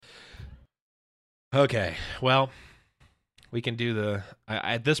Okay, well, we can do the.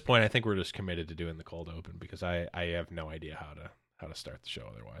 At this point, I think we're just committed to doing the cold open because I have no idea how to start the show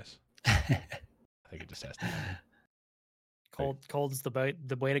otherwise. I think it just has to happen. Cold is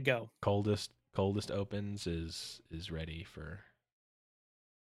the way to go. Coldest opens is ready for.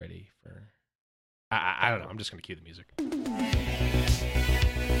 I don't know. I'm just gonna cue the music.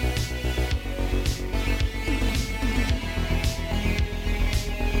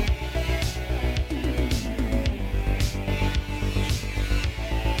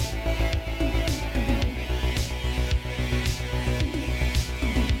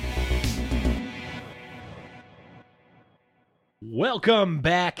 Welcome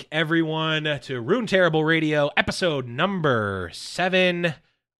back, everyone, to Rune Terrible Radio, episode number 7.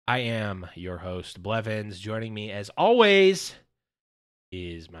 I am your host, Blevins. Joining me, as always,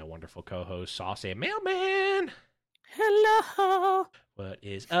 is my wonderful co-host, Saucy Mailman. Hello. What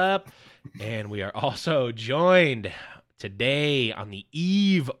is up? And we are also joined today on the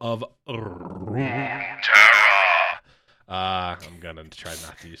eve of Rune Terra. I'm gonna try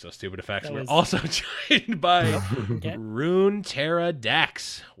not to use those stupid effects. We're also joined by Rune Terra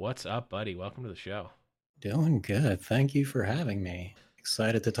Dex. What's up, buddy? Welcome to the show. Doing good. Thank you for having me.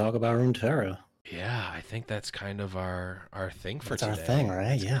 Excited to talk about Rune Terra. Yeah, I think that's kind of our thing for today. That's our thing,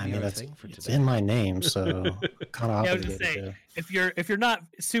 right? That's I mean, it's in my name, so kind of I was just saying, if you're not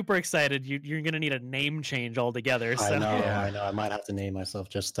super excited, you're gonna need a name change altogether. So. I know. I might have to name myself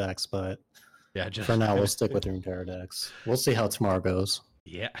just Dex, but yeah, for now we'll stick with Rune Terra Dex. We'll see how tomorrow goes.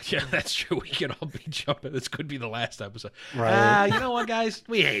 Yeah, that's true. We can all be jumping. This could be the last episode. Right. You know what, guys?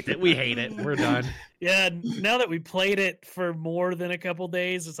 We hate it. We're done. Yeah, now that we played it for more than a couple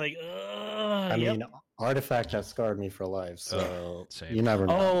days, it's like, I mean, Artifact has scarred me for life, so you never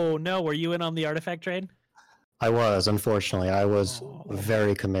know. Oh, no. Were you in on the Artifact train? I was, unfortunately. I was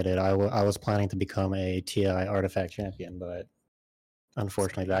very committed. I was planning to become a TI Artifact champion, but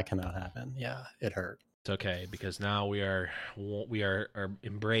unfortunately that cannot happen. Yeah, it hurt. It's okay because now we are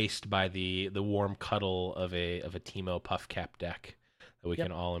embraced by the warm cuddle of a Teemo Puff Cap deck that we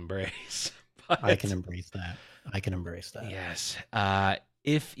can all embrace. But, I can embrace that. Yes.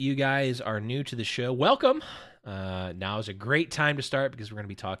 If you guys are new to the show, welcome. Now is a great time to start because we're going to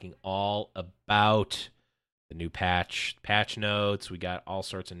be talking all about the new patch notes. We got all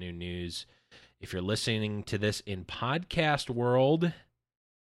sorts of new news. If you're listening to this in podcast world,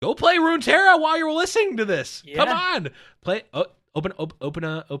 go play Rune Terra while you're listening to this. Yeah. Come on, play. Open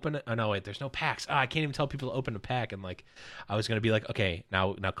a. Oh no, wait. There's no packs. I can't even tell people to open a pack. And like, I was gonna be like, okay,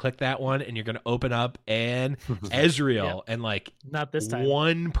 now click that one, and you're gonna open up and Ezreal, and like, not this time.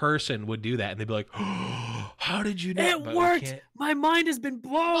 One person would do that, and they'd be like, oh, how did you know? It worked. My mind has been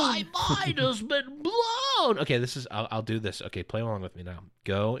blown. Okay, this is. I'll do this. Okay, play along with me now.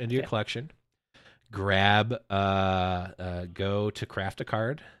 Go into your collection. Grab. Go to craft a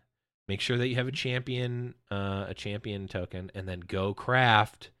card. Make sure that you have a champion token, and then go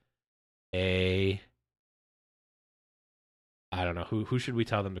craft a. I don't know who should we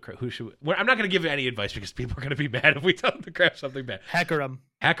tell them to craft? I'm not going to give any advice because people are going to be mad if we tell them to craft something bad. Hecarim.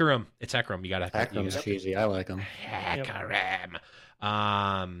 It's Hecarim. You got to. Hecarim's cheesy. I like him. Hecarim.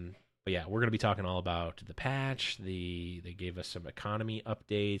 But yeah, we're going to be talking all about the patch. They gave us some economy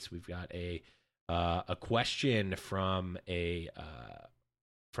updates. We've got a question from a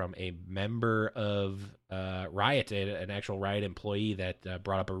member of Riot, an actual Riot employee that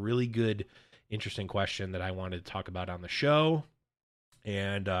brought up a really good, interesting question that I wanted to talk about on the show.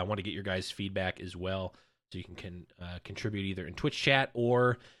 And I want to get your guys' feedback as well, so you can contribute either in Twitch chat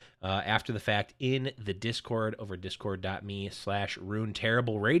or after the fact in the Discord over discord.me/Rune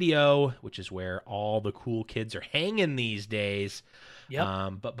Terrible Radio, which is where all the cool kids are hanging these days.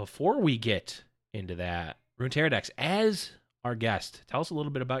 Yep. But before we get into that, Rune Terra Dex, as our guest, tell us a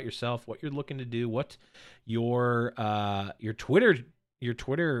little bit about yourself, what you're looking to do, what your Twitter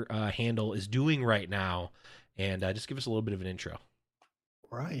handle is doing right now, and just give us a little bit of an intro.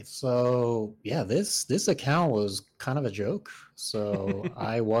 Right. So yeah, this account was kind of a joke. So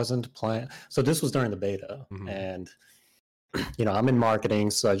I wasn't planning. So this was during the beta, and I'm in marketing,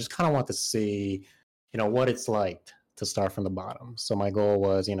 so I just kind of want to see, what it's like to start from the bottom. So my goal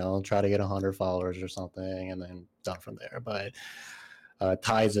was, try to get 100 followers or something, and then done from there. But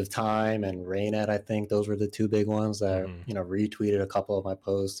Tides of Time and Rainet, I think those were the two big ones that retweeted a couple of my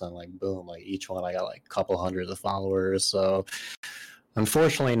posts, and like boom, like each one I got like a couple hundreds of followers. So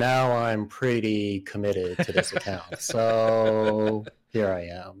unfortunately now I'm pretty committed to this account. So here I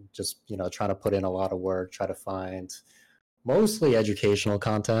am, just trying to put in a lot of work, try to find mostly educational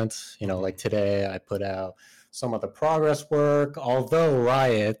content. Like today I put out some of the progress work, although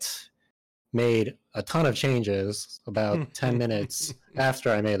Riot made a ton of changes about 10 minutes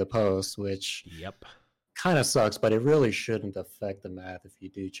after I made the post, which kind of sucks, but it really shouldn't affect the math if you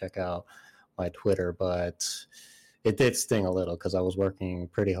do check out my Twitter. But it did sting a little because I was working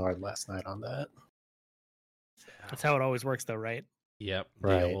pretty hard last night on that. That's how it always works, though, right? Yep.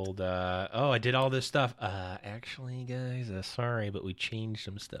 Right. The old, I did all this stuff. Actually, guys, sorry, but we changed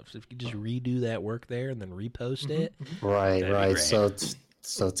some stuff. So if you just redo that work there and then repost it. Right.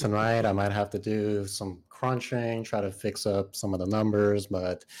 So tonight I might have to do some crunching, try to fix up some of the numbers,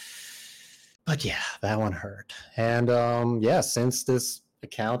 but yeah, that one hurt. And since this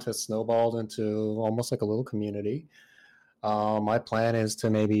account has snowballed into almost like a little community, my plan is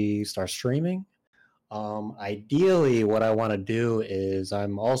to maybe start streaming. Ideally, what I want to do is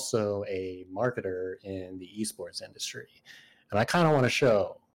I'm also a marketer in the esports industry, and I kind of want to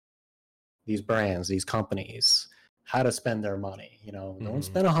show these brands, these companies, how to spend their money. Don't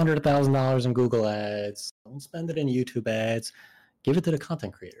spend $100,000 in Google ads. Don't spend it in YouTube ads. Give it to the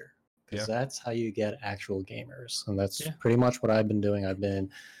content creator, because that's how you get actual gamers, and that's pretty much what I've been doing. I've been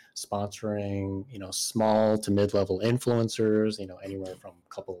sponsoring, small to mid-level influencers, anywhere from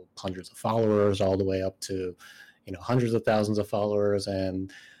a couple hundreds of followers all the way up to, hundreds of thousands of followers.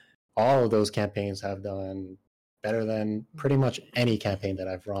 And all of those campaigns have done better than pretty much any campaign that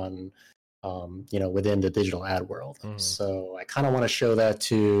I've run, within the digital ad world. So I kind of want to show that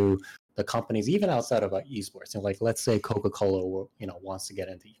to the companies, even outside of esports. Like, let's say Coca-Cola, wants to get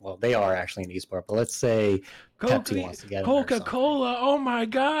into, well, they are actually an esport, but let's say Pepsi wants to get into Coca-Cola. Oh my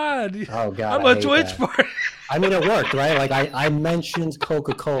God. Oh God. I'm a Twitch part. I mean, it worked, right? Like I mentioned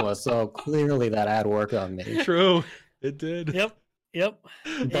Coca-Cola, so clearly that ad worked on me. True. It did. Yep.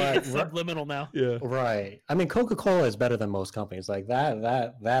 But it's subliminal now. Yeah. Right. I mean, Coca-Cola is better than most companies. Like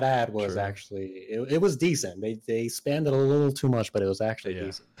that ad was actually it was decent. They spanned it a little too much, but it was actually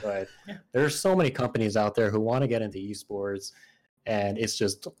decent. But there's so many companies out there who want to get into esports, and it's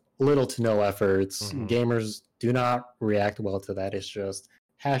just little to no efforts. Gamers do not react well to that. It's just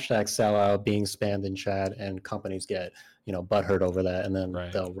 #sellout being spammed in chat, and companies get butthurt over that, and then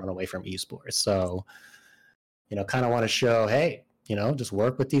they'll run away from esports. So kind of want to show, hey, just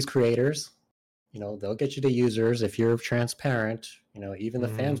work with these creators. They'll get you the users if you're transparent. Even the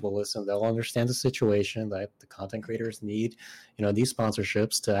fans will listen. They'll understand the situation that the content creators need, these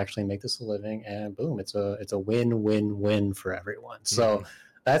sponsorships to actually make this a living. And boom, it's a win-win-win for everyone. So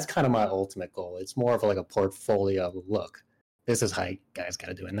that's kind of my ultimate goal. It's more of like a portfolio of, look, this is how you guys got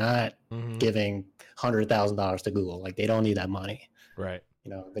to do it. Not giving $100,000 to Google. Like, they don't need that money. Right.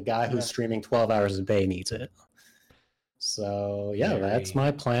 The guy who's streaming 12 hours a day needs it. So that's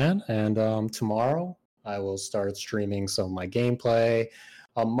my plan. And tomorrow I will start streaming some of my gameplay,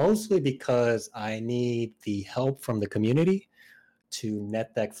 mostly because I need the help from the community to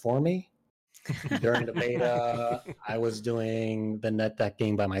net deck for me. During the beta, I was doing the net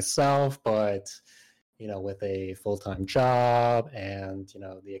decking by myself, but with a full-time job and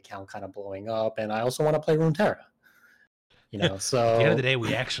the account kind of blowing up, and I also want to play Runeterra. So at the end of the day,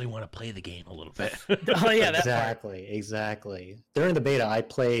 we actually want to play the game a little bit. Exactly. During the beta, I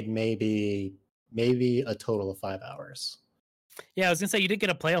played maybe a total of 5 hours. Yeah, I was gonna say you didn't get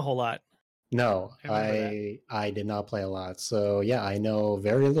to play a whole lot. No, I did not play a lot. So yeah, I know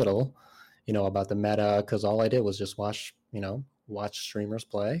very little, about the meta, because all I did was just watch streamers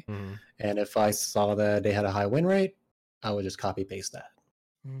play, and if I saw that they had a high win rate, I would just copy paste that.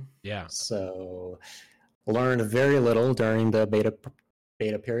 Yeah. So learned very little during the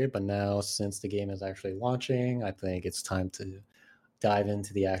beta period, but now since the game is actually launching, I think it's time to dive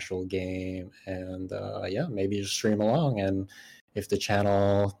into the actual game and maybe just stream along. And if the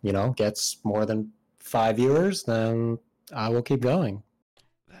channel gets more than 5 viewers, then I will keep going.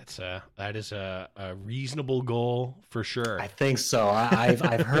 That is a reasonable goal for sure. I think so.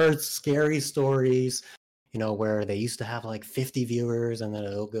 I've heard scary stories, where they used to have like 50 viewers and then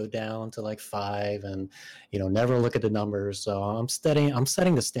it'll go down to like 5, and never look at the numbers. So I'm setting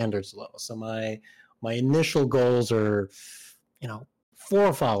the standards low. So my initial goals are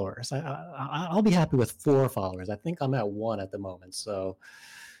 4 followers. I'll be happy with 4 followers. I think I'm at 1 at the moment. So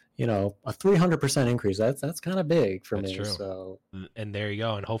a 300% increase. That's kind of big for me. True. So, and there you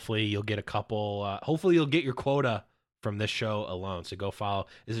go. And hopefully you'll get a couple. Hopefully you'll get your quota from this show alone. So go follow.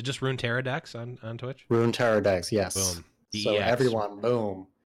 Is it just Runeterra Dex on Twitch? Runeterra Dex, yes. Boom. So everyone, boom.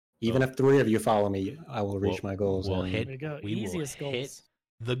 Even if 3 of you follow me, I will reach my goals. We'll Easiest goals.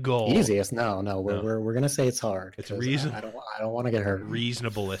 the goal. Easiest? No. We're gonna say it's hard. It's reason. I don't want to get hurt.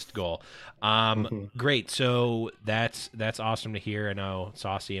 Reasonablest goal. Mhm. Great. So that's awesome to hear. I know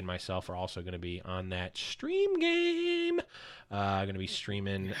Saucy and myself are also going to be on that stream game. Going to be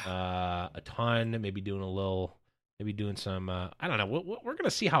streaming a ton. Maybe doing some. I don't know. We're going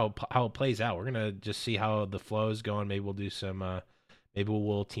to see how it plays out. We're going to just see how the flow is going. Maybe we'll do some. Maybe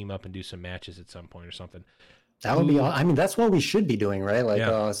we'll team up and do some matches at some point or something. That would be. I mean, that's what we should be doing, right? Like,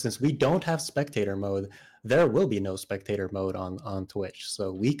 Yeah. Since we don't have spectator mode, there will be no spectator mode on Twitch.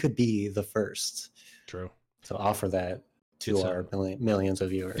 So we could be the first True. to offer that to It's our millions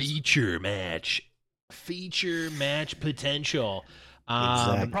of viewers. Feature match potential.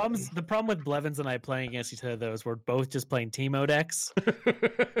 Exactly. The problem with Blevins and I playing against each other though is we're both just playing Teemo decks.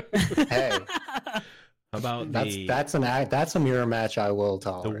 Hey, How about that's a mirror match I will the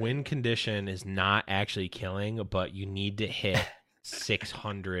tolerate. win condition is not actually killing, but you need to hit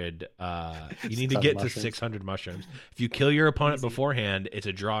 600. You need to get to 600 mushrooms. If you kill your opponent beforehand, it's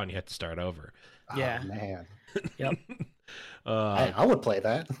a draw and you have to start over. Yeah. Oh, man. Yep. I would play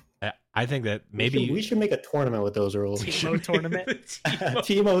that. I think that maybe we should make a tournament with those rules. Teemo tournament.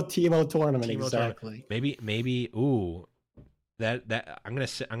 Teemo tournament, Teemo exactly. Maybe. Ooh, that I'm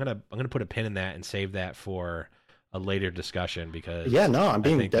gonna put a pin in that and save that for a later discussion because I'm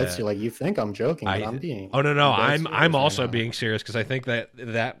being dead serious. that- Like, you think I'm joking, but I'm being. Oh no, I'm dead I'm serious also right now. being serious because I think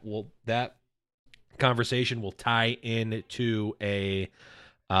that conversation will tie into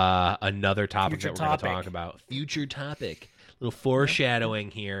another topic Future that we're going to topic. talk about. Future topic, little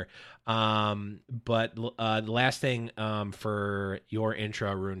foreshadowing here. But the last thing for your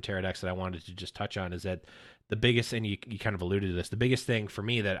intro, Rune Pterodex, that I wanted to just touch on is that the biggest thing, you kind of alluded to this, the biggest thing for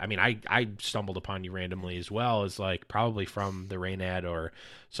me that, I mean, I stumbled upon you randomly as well, is like probably from the Rain ad or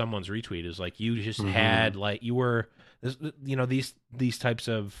someone's retweet, is like you just had like you were, these types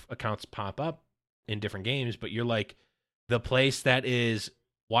of accounts pop up in different games, but you're like the place that is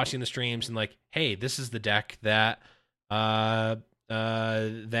watching the streams and like, hey, this is the deck that that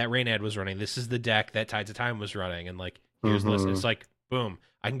Rain ad was running. This is the deck that Tides of Time was running, and like here's the list. It's like boom,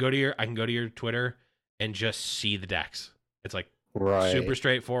 I can go to your Twitter and just see the decks. It's like super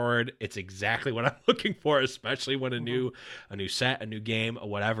straightforward. It's exactly what I'm looking for, especially when a new set, a new game,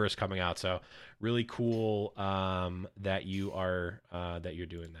 whatever is coming out. So really cool that you're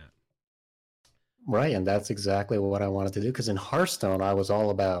doing that. Right, and that's exactly what I wanted to do. Because in Hearthstone, I was all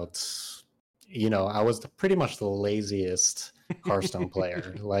about, I was pretty much the laziest Hearthstone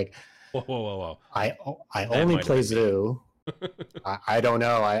player. Like, Whoa. I only play Zoo. I don't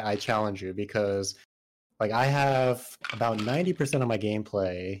know. I challenge you because, like, I have about 90% of my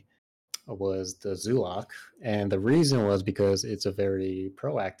gameplay was the Zulok, and the reason was because it's a very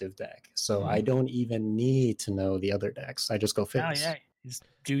proactive deck. So I don't even need to know the other decks. I just go face. Oh yeah, just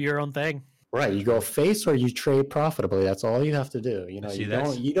do your own thing. Right, you go face or you trade profitably. That's all you have to do. You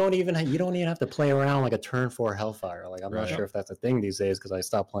don't even have to play around like a turn 4 Hellfire. Like, I'm not sure if that's a thing these days because I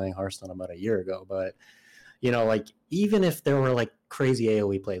stopped playing Hearthstone about a year ago. But like, even if there were like crazy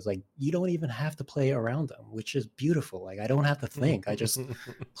AoE plays, like, you don't even have to play around them, which is beautiful. Like, I don't have to think. I just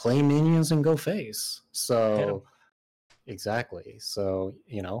play minions and go face. So exactly. So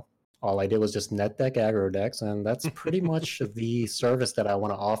all I did was just net deck aggro decks, and that's pretty much the service that I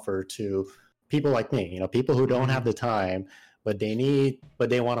want to offer to people like me. People who don't have the time, but they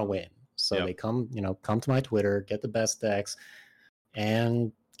want to win. So they come to my Twitter, get the best decks,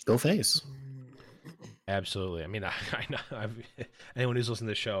 and go face. Absolutely. I mean, I know anyone who's listening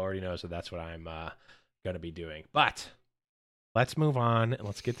to the show already knows that that's what I'm going to be doing. But let's move on and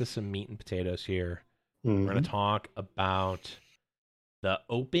let's get to some meat and potatoes here. We're going to talk about the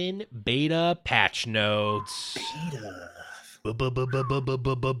open beta patch notes.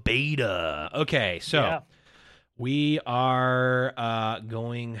 Beta. Okay, so we are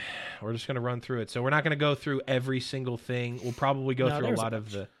we're just going to run through it. So we're not going to go through every single thing. We'll probably go through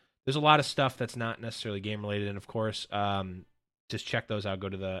there's a lot of stuff that's not necessarily game related. And of course, just check those out. Go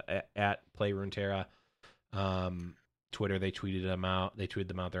to the at Play Runeterra Twitter. They tweeted them out.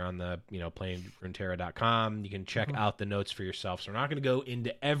 They're on the, playingruneterra.com. You can check out the notes for yourself. So we're not going to go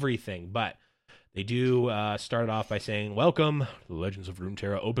into everything, but they do start it off by saying, welcome to the Legends of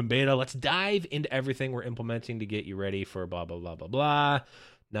Runeterra open beta. Let's dive into everything we're implementing to get you ready for blah, blah, blah, blah, blah.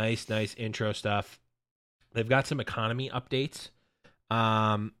 Nice intro stuff. They've got some economy updates.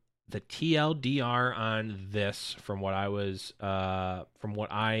 The TLDR on this, from what I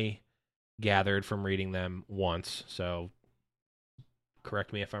gathered from reading them once, so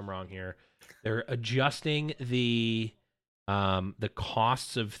correct me if I'm wrong here, they're adjusting the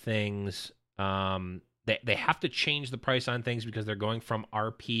costs of things they have to change the price on things because they're going from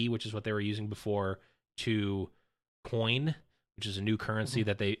RP, which is what they were using before, to coin, which is a new currency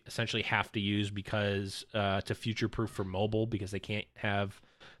that they essentially have to use because to future proof for mobile, because they can't have,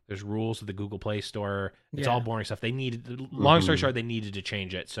 there's rules with the Google Play Store. It's all boring stuff. They needed, long story short, they needed to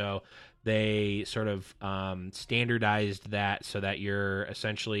change it. So they sort of standardized that so that you're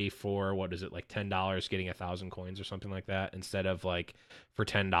essentially for, what is it, like $10 getting 1,000 coins or something like that, instead of like for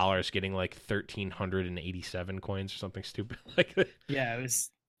 $10 getting like 1,387 coins or something stupid like that. Yeah, it was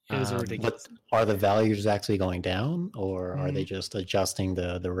ridiculous. But are the values actually going down, or are they just adjusting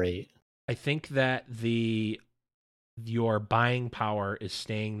the rate? I think that your buying power is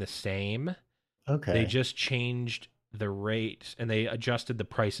staying the same. Okay. They just changed the rate and they adjusted the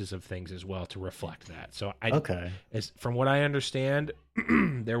prices of things as well to reflect that. So from what I understand,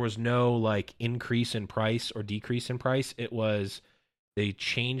 there was no like increase in price or decrease in price. It was, they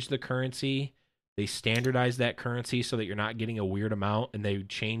changed the currency, they standardized that currency so that you're not getting a weird amount, and they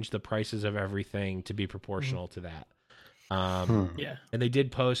changed the prices of everything to be proportional to that. Yeah. And they did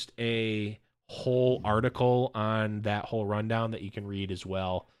post a whole article on that whole rundown that you can read as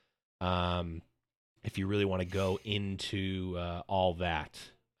well, if you really want to go into all that.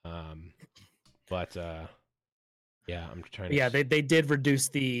 Yeah, I'm trying to. Yeah, they did reduce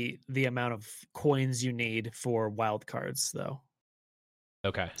the amount of coins you need for wild cards, though.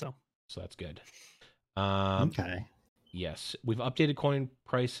 Okay, so that's good. Okay. Yes, we've updated coin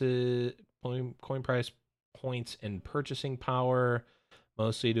prices, coin price points, and purchasing power,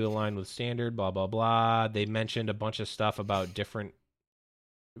 mostly to align with standard. Blah blah blah. They mentioned a bunch of stuff about different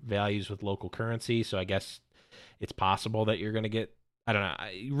values with local currency. So I guess it's possible that you're going to get, I don't know.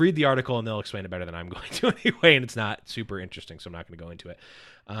 Read the article and they'll explain it better than I'm going to anyway. And it's not super interesting, so I'm not going to go into it.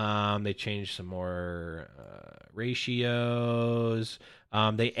 They changed some more ratios.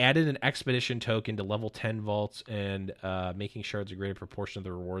 They added an expedition token to level 10 vaults and making sure it's a greater proportion of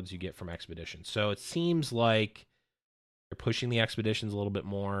the rewards you get from expeditions. So it seems like they're pushing the expeditions a little bit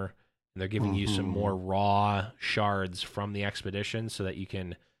more, and they're giving you some more raw shards from the expedition so that you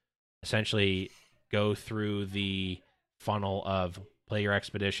can essentially go through the funnel of play your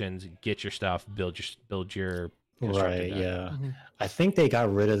expeditions, get your stuff, build your right. deck. Yeah. I think they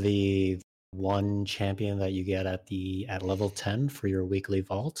got rid of the one champion that you get at level 10 for your weekly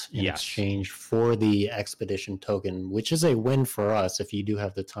vault in exchange for the expedition token, which is a win for us if you do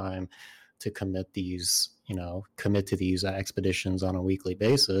have the time to commit to these expeditions on a weekly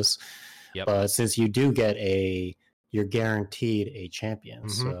basis. But since you do get you're guaranteed a champion.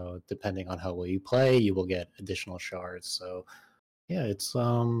 So depending on how well you play, you will get additional shards. So yeah, it's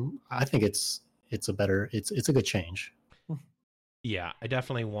I think it's a good change. Yeah, I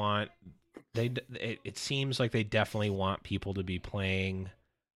definitely want it seems like they definitely want people to be playing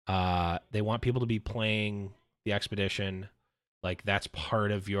they want people to be playing the expedition, like that's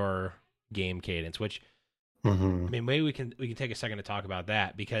part of your game cadence, which I mean, maybe we can take a second to talk about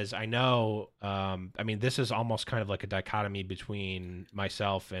that, because I know, I mean, this is almost kind of like a dichotomy between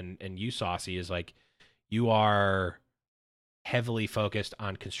myself and you, Saucy, is like you are heavily focused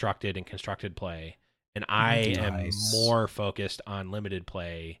on constructed and constructed play, and I am more focused on limited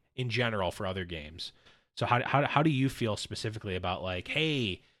play in general for other games. So how do you feel specifically about like,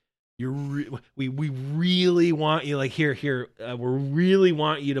 hey, we really want you, like we really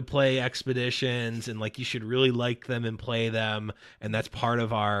want you to play expeditions, and like you should really like them and play them, and that's part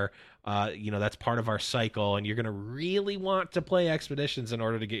of our that's part of our cycle, and you're gonna really want to play expeditions in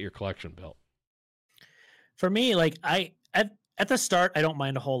order to get your collection built. For me, like at the start, I don't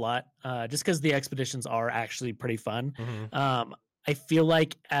mind a whole lot, just because the expeditions are actually pretty fun. I feel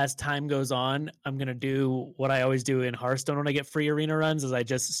like as time goes on, I'm going to do what I always do in Hearthstone when I get free arena runs, is I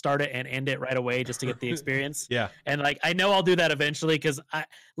just start it and end it right away just to get the experience. Yeah. And like, I know I'll do that eventually, because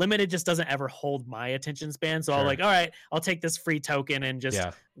limited just doesn't ever hold my attention span. So I'll like, all right, I'll take this free token and just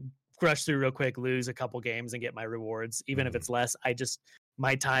rush through real quick, lose a couple games and get my rewards. Even if it's less,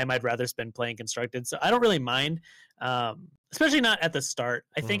 my time I'd rather spend playing constructed. So I don't really mind, especially not at the start.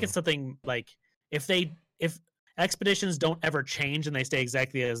 I think it's something like if expeditions don't ever change and they stay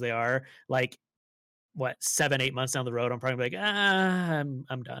exactly as they are, like 7-8 months down the road, I'm probably like, I'm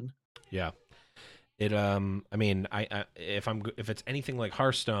done. Yeah. It I mean, if it's anything like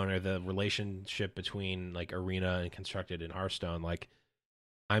Hearthstone, or the relationship between like arena and constructed in Hearthstone, like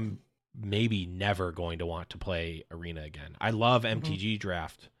I'm maybe never going to want to play arena again. I love MTG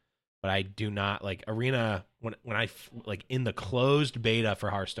draft, but I do not like arena. When I like in the closed beta for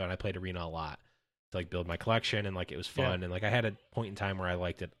Hearthstone, I played arena a lot to like build my collection, and like it was fun, and like I had a point in time where I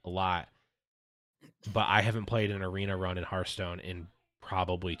liked it a lot, but I haven't played an arena run in Hearthstone in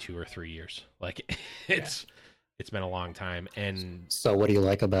probably 2 or 3 years. Like it's been a long time. And so what do you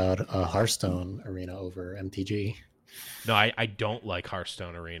like about Hearthstone Arena over MTG? No, I don't like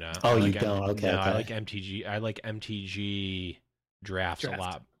Hearthstone Arena. Oh, you don't? Okay. No, okay. I like MTG. I like MTG drafts a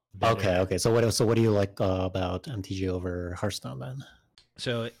lot better. Okay. So what do you like about MTG over Hearthstone then?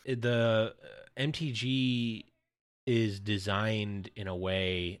 So the MTG is designed in a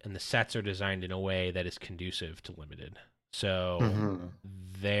way, and the sets are designed in a way that is conducive to limited. So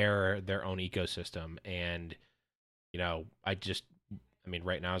they're their own ecosystem, and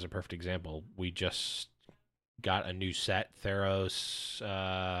right now is a perfect example. We just got a new set, Theros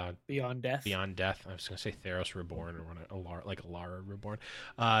Beyond Death. I was gonna say Theros Reborn or Alara Reborn.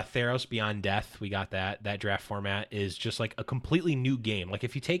 Theros Beyond Death. We got that. That draft format is just like a completely new game. Like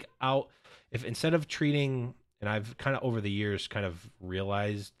if instead of treating, and I've kind of over the years kind of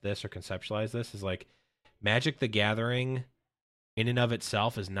realized this or conceptualized this, is like Magic the Gathering in and of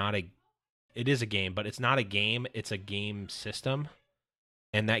itself is not it is a game, but it's not a game. It's a game system,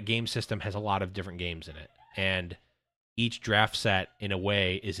 and that game system has a lot of different games in it. And each draft set, in a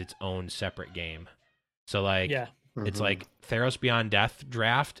way, is its own separate game. So, like, it's like Theros Beyond Death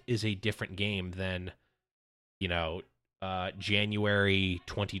draft is a different game than, January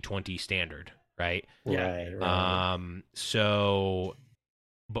 2020 standard, right? Right. So,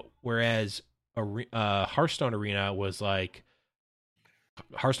 but whereas Hearthstone Arena was like,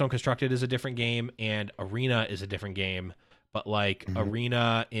 Hearthstone Constructed is a different game, and Arena is a different game. But like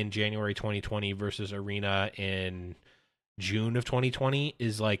Arena in January 2020 versus Arena in June of 2020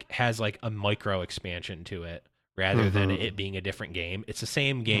 has like a micro expansion to it rather than it being a different game. It's the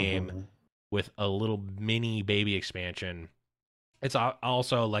same game with a little mini baby expansion. It's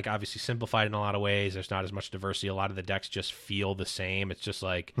also like obviously simplified in a lot of ways. There's not as much diversity. A lot of the decks just feel the same. It's just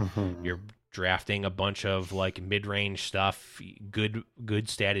like you're drafting a bunch of like mid-range stuff, good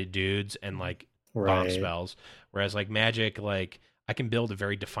statted dudes, and like bomb spells. Whereas like Magic, like I can build a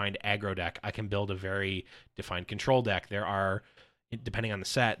very defined aggro deck. I can build a very defined control deck. There are, depending on the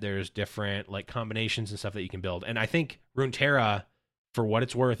set, there's different like combinations and stuff that you can build. And I think Runeterra, for what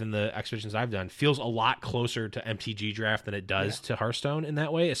it's worth in the expeditions I've done, feels a lot closer to MTG draft than it does to Hearthstone in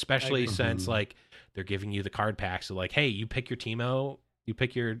that way, especially since like they're giving you the card packs. So like, hey, you pick your Teemo, you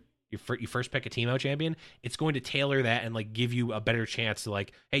first pick a Teemo champion, it's going to tailor that and like give you a better chance to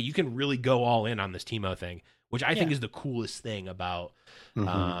like, hey, you can really go all in on this Teemo thing, which I think is the coolest thing about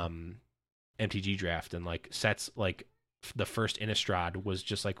MTG draft. And like sets like the first Innistrad was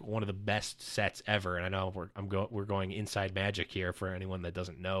just like one of the best sets ever. And I know we're going inside Magic here for anyone that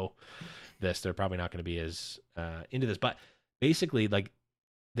doesn't know this. They're probably not going to be as into this, but basically like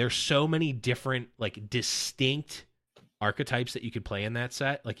there's so many different like distinct archetypes that you could play in that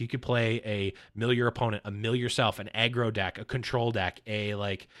set. Like you could play a mill your opponent, a mill yourself, an aggro deck, a control deck, a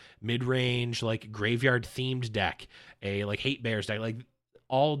like mid-range like graveyard themed deck, a like hate bears deck, like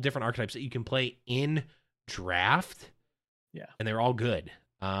all different archetypes that you can play in draft. Yeah. And they're all good.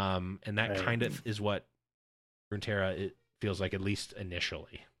 And that kind of is what Runeterra it feels like, at least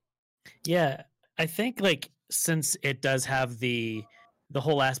initially. Yeah. I think like since it does have the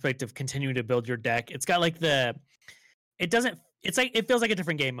whole aspect of continuing to build your deck, it's got like it feels like a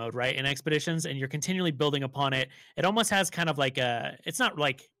different game mode, right? In Expeditions, and you're continually building upon it. It almost has kind of like it's not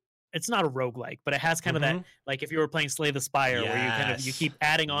a roguelike, but it has kind of that, like if you were playing Slay the Spire, where you keep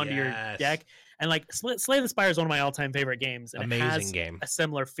adding on to your deck. And like Slay the Spire is one of my all-time favorite games, and amazing it has game. A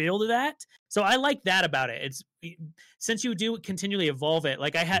similar feel to that. So I like that about it. It's since you do continually evolve it.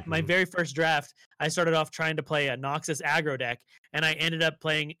 Like I had my very first draft, I started off trying to play a Noxus aggro deck, and I ended up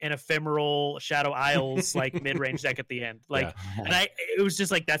playing an ephemeral Shadow Isles like mid-range deck at the end. Like, and it was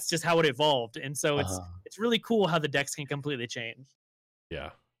just like that's just how it evolved. And so it's really cool how the decks can completely change.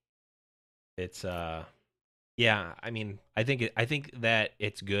 Yeah, it's yeah, I mean, I think that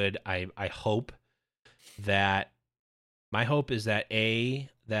it's good. I hope that my hope is that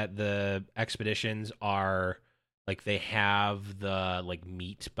that the expeditions are like they have the like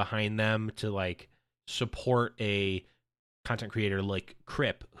meat behind them to like support a content creator like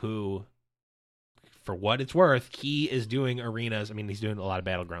Crip, who, for what it's worth, he is doing arenas. I mean, he's doing a lot of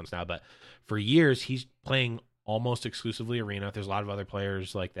battlegrounds now, but for years he's playing almost exclusively Arena. There's a lot of other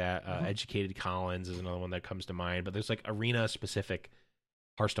players like that. Educated Collins is another one that comes to mind, but there's like Arena specific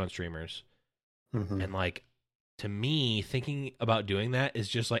Hearthstone streamers. And like, to me, thinking about doing that is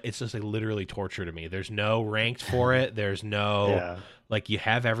just like, it's just like literally torture to me. There's no ranked for it. There's no, like you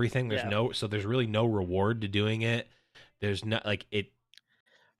have everything. There's so there's really no reward to doing it. There's not like it.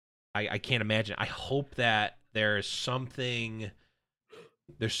 I can't imagine. I hope that there's something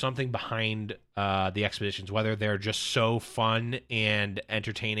behind the expeditions, whether they're just so fun and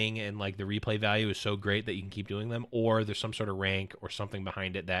entertaining and like the replay value is so great that you can keep doing them, or there's some sort of rank or something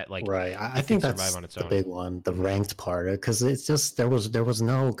behind it that like right. I think that's on its own. Big one, the ranked part, because it's just there was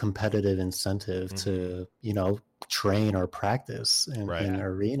no competitive incentive to train or practice in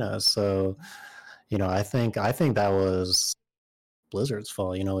arena. So I think that was Blizzard's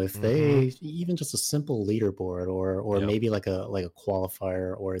fault. If they even just a simple leaderboard or maybe like a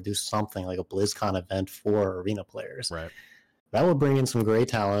qualifier or do something like a BlizzCon event for arena players, right? That would bring in some great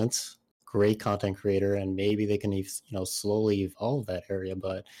talent, great content creator, and maybe they can slowly evolve that area.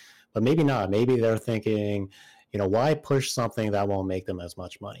 But maybe not. Maybe they're thinking, why push something that won't make them as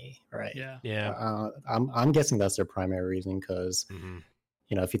much money, right? Yeah. I'm guessing that's their primary reason because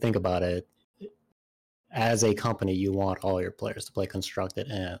if you think about it, as a company, you want all your players to play Constructed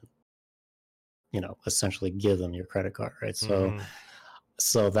and, essentially give them your credit card, right?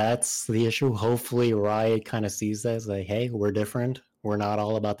 So that's the issue. Hopefully Riot kind of sees that as like, hey, we're different. We're not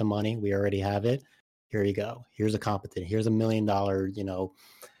all about the money. We already have it. Here you go. Here's a competition. Here's $1 million,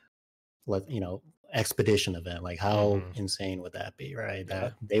 expedition event. Like how insane would that be, right?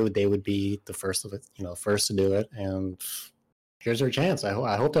 That they would be the first of it, first to do it. And here's their chance.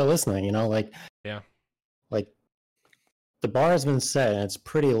 I hope they're listening, like the bar has been set and it's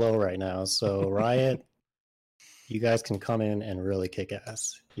pretty low right now. So Riot, you guys can come in and really kick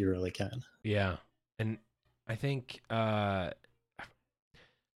ass. You really can. Yeah. And I think not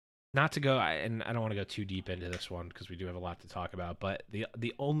to go, and I don't want to go too deep into this one because we do have a lot to talk about, but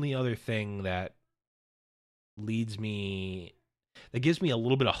the only other thing that gives me a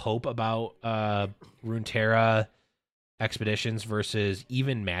little bit of hope about Runeterra expeditions versus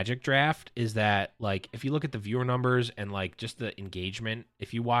even Magic Draft is that like if you look at the viewer numbers and like just the engagement,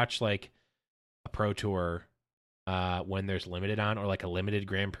 if you watch like a Pro Tour when there's limited on or like a limited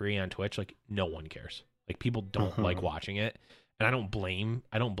Grand Prix on Twitch, like no one cares. Like people don't like watching it, and I don't blame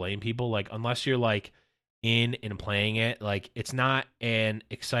people. Like unless you're like in and playing it, like it's not an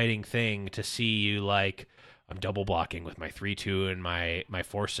exciting thing to see you like I'm double blocking with my 3-2 and my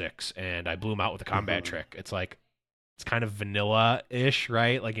 4-6 and I blew him out with a combat trick. It's like it's kind of vanilla-ish,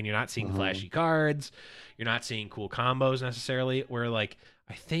 right? Like, and you're not seeing flashy cards. You're not seeing cool combos necessarily. Where, like,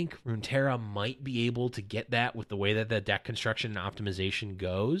 I think Runeterra might be able to get that with the way that the deck construction and optimization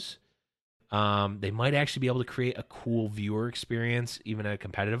goes. They might actually be able to create a cool viewer experience, even at a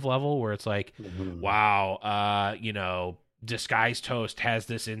competitive level, where it's like, wow, Disguised Toast has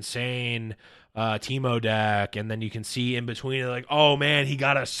this insane Teemo deck, and then you can see in between it like, oh man, he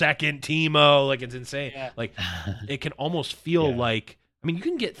got a second Teemo, like it's insane. Like it can almost feel like, I mean, you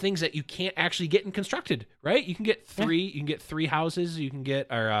can get things that you can't actually get in Constructed, right? You can get three houses, you can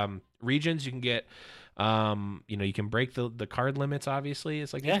get regions, you can get you can break the card limits, obviously.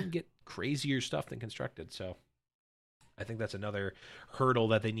 It's like you can get crazier stuff than Constructed. So I think that's another hurdle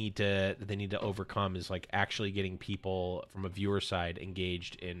that they need to overcome is like actually getting people from a viewer side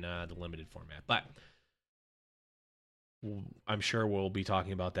engaged in the limited format. But I'm sure we'll be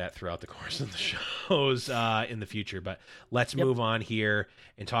talking about that throughout the course of the shows in the future. But let's move on here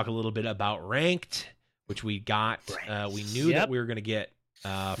and talk a little bit about ranked, which we got. We knew that we were going to get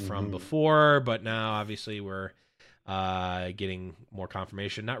from before, but now obviously we're getting more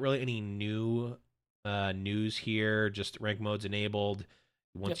confirmation. Not really any new news here, just rank modes enabled.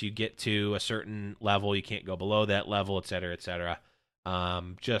 Once you get to a certain level, you can't go below that level, et cetera, et cetera.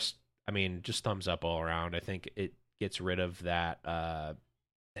 Just thumbs up all around. I think it gets rid of that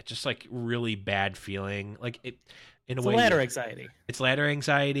just like really bad feeling. Like it in a way, ladder anxiety. It's ladder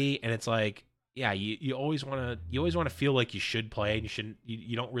anxiety, and it's like, yeah, you always want to feel like you should play, and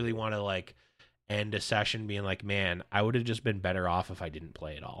you don't really want to like end a session being like, man, I would have just been better off if I didn't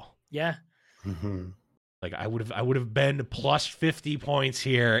play at all. Yeah. Like I would have been plus 50 points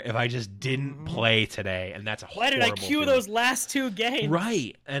here if I just didn't play today, and that's why did I queue those last two games?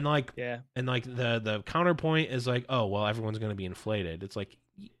 Right, and like the counterpoint is like, oh well, everyone's going to be inflated. It's like,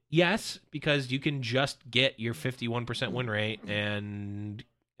 yes, because you can just get your 51% win rate and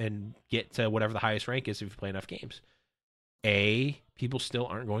get to whatever the highest rank is if you play enough games. A, people still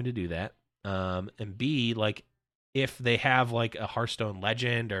aren't going to do that, and B, like, if they have like a Hearthstone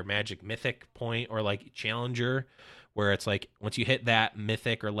Legend or Magic Mythic point or like Challenger, where it's like once you hit that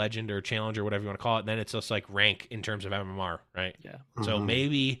Mythic or Legend or Challenger, whatever you want to call it, then it's just like rank in terms of MMR, right? Yeah. So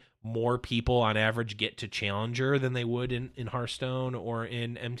maybe more people on average get to Challenger than they would in Hearthstone or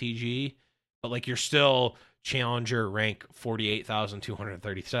in MTG, but like you're still Challenger rank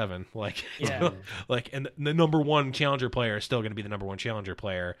 48,237. Like, like, and the number one Challenger player is still going to be the number one Challenger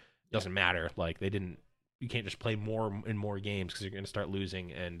player. Doesn't matter. Like they didn't just play more and more games because you're going to start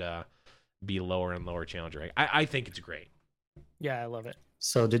losing and be lower and lower challenger rank. I think it's great. Yeah, I love it.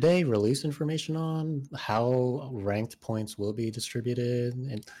 So did they release information on how ranked points will be distributed?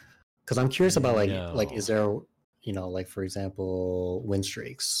 And because I'm curious about like is there, like for example, win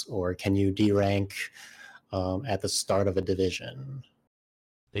streaks, or can you derank at the start of a division?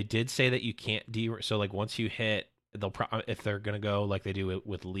 They did say that you can't so like once you hit, they'll if they're gonna go like they do it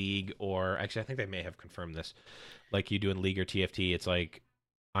with League, or actually I think they may have confirmed this, like you do in League or TFT, it's like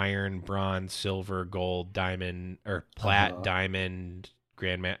iron, bronze, silver, gold, diamond, or plat, diamond,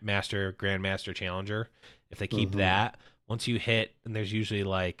 grandmaster, challenger. If they keep that, once you hit, and there's usually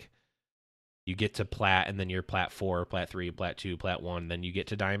like you get to plat, and then you're plat 4, plat 3, plat 2, plat 1, then you get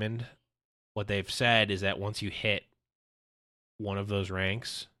to diamond. What they've said is that once you hit one of those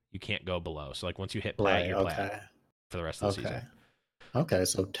ranks, you can't go below. So like once you hit plat, you're plat for the rest of the season. Okay,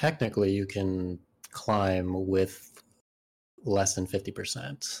 so technically you can climb with less than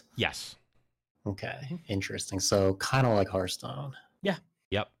 50%. Yes. Okay, interesting. So kind of like Hearthstone. Yeah.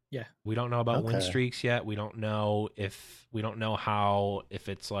 Yep. Yeah. We don't know about win streaks yet. We don't know if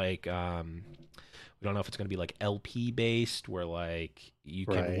it's like we don't know if it's going to be like LP based, where like you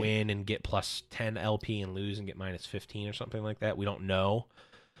can win and get plus 10 LP and lose and get minus 15 or something like that. We don't know.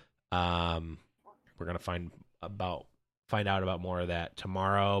 We're going to find out about more of that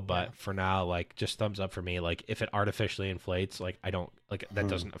tomorrow, but for now, like, just thumbs up for me. Like, if it artificially inflates, like, I don't like that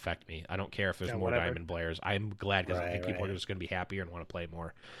doesn't affect me. I don't care if there's more diamond players. I'm glad, because I think people are just going to be happier and want to play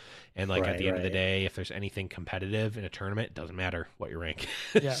more. And like at the end of the day, if there's anything competitive in a tournament, it doesn't matter what your rank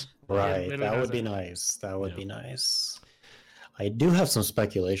is. Yeah. That would be nice. That would be nice. I do have some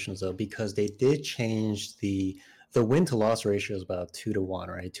speculations though, because they did change the win to loss ratio is about 2 to 1,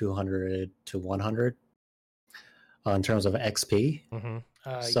 right? 200 to 100 in terms of XP.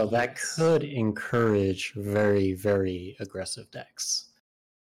 So that could encourage very, very aggressive decks,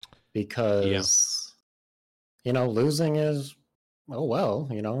 because losing is,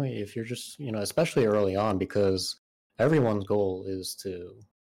 if you're just, especially early on, because everyone's goal is to,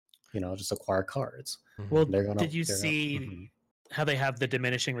 just acquire cards. Well, did you see how they have the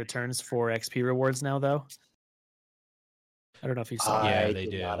diminishing returns for XP rewards now, though? I don't know if you saw. Yeah, they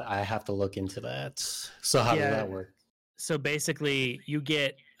do. I have to look into that. So how does that work? So basically, you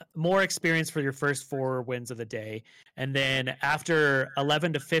get more experience for your first 4 wins of the day, and then after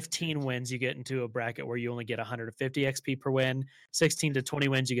 11 to 15 wins, you get into a bracket where you only get 150 XP per win. 16 to 20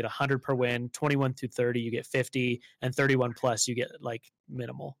 wins, you get 100 per win. 21 through 30, you get 50, and 31 plus, you get like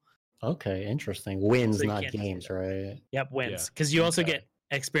minimal. Okay, interesting. Wins, not games, right? Yep, wins, because you also get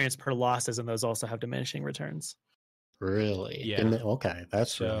experience per losses, and those also have diminishing returns. Really? Yeah. Okay,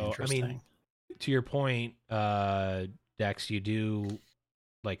 that's really interesting. I mean, to your point, Dex, you do,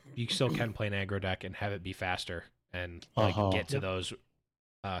 like, you still can play an aggro deck and have it be faster and like get to those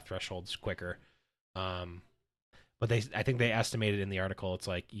thresholds quicker. But I think they estimated in the article, it's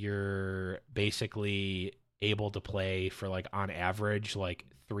like you're basically able to play for like on average like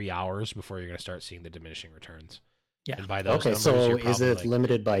 3 hours before you're going to start seeing the diminishing returns. Yeah. And by those numbers, so is it like,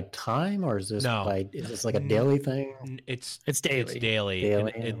 limited by time, or is this is this like a daily thing? It's daily. It's daily.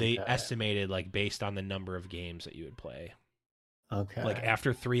 And they estimated like based on the number of games that you would play. Okay. Like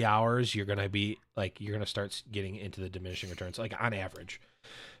after 3 hours, you're gonna start getting into the diminishing returns, like on average.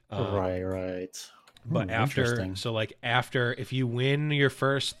 Right. But after if you win your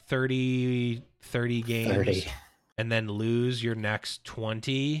first 30 games and then lose your next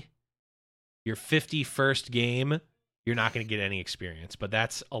 20, your 51st game, you're not going to get any experience. But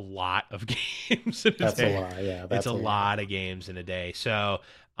that's a lot of games in a day. That's a lot, yeah. It's a lot of games in a day. So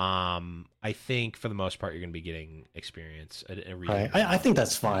I think for the most part, you're going to be getting experience. I think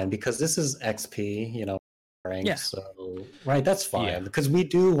that's fine, because this is XP, rank. Yeah. So, that's fine. Because we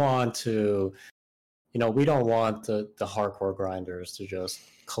do want to, we don't want the hardcore grinders to just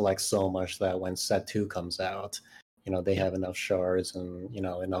collect so much that when set 2 comes out, they have enough shards and,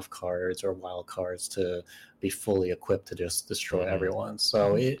 enough cards or wild cards to be fully equipped to just destroy everyone.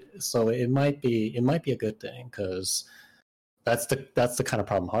 So it might be a good thing, because that's the kind of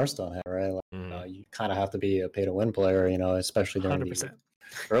problem Hearthstone had, right? Like, you kind of have to be a pay-to-win player, especially during 100%. The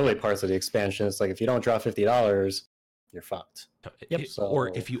early parts of the expansion. It's like, if you don't drop $50, you're fucked. Yep.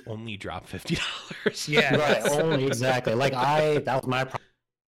 Or if you only drop $50. Yeah. Right. Only, exactly. Like that was my problem.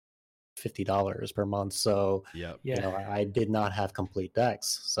 $50 per month. So I did not have complete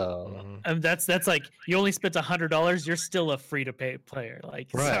decks. So that's like, you only spent $100. You're still a free to pay player.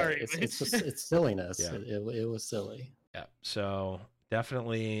 Like, sorry, it's just, it's silliness. Yeah. It was silly. Yeah. So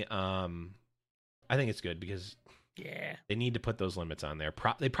definitely, I think it's good, because Yeah. They need to put those limits on there.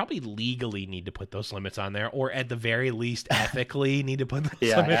 They probably legally need to put those limits on there, or at the very least, ethically need to put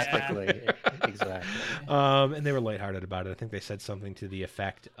those limits ethically, on there. Exactly. And they were lighthearted about it. I think they said something to the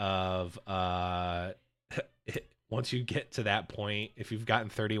effect of, once you get to that point, if you've gotten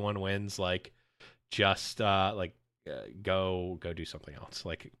 31 wins, like, just go do something else,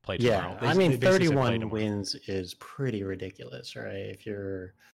 like play tomorrow. Yeah, I mean, 31 wins is pretty ridiculous, right? If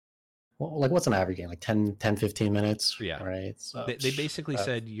you're like, what's an average game? Like 10, 15 minutes? Yeah. Right? So they basically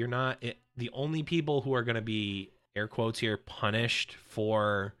said you're not the only people who are going to be, air quotes here, punished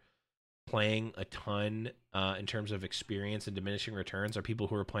for playing a ton in terms of experience and diminishing returns are people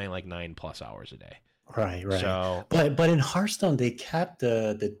who are playing like 9+ hours a day. Right. So, but in Hearthstone, they capped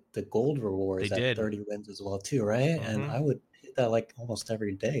the gold rewards at 30 wins as well too, right? Mm-hmm. And I would hit that like almost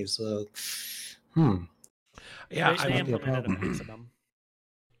every day. So, yeah, they implemented a maximum.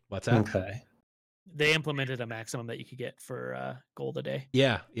 What's that? Okay. They implemented a maximum that you could get for gold a day.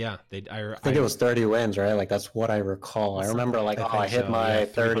 Yeah. I think it was 30 wins, right? Like that's what I recall. I remember like, I hit my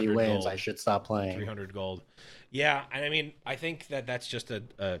 30 wins. Gold. I should stop playing. 300 gold. Yeah, and I mean, I think that's just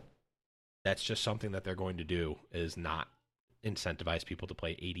that's just something that they're going to do, is not incentivize people to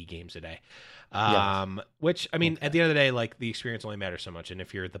play 80 games a day. Which, I mean, at the end of the day, like, the experience only matters so much. And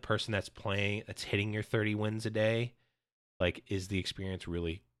if you're the person that's hitting your 30 wins a day, like, is the experience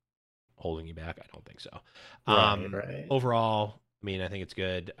really holding you back? I don't think so. Right. Overall, I mean, I think it's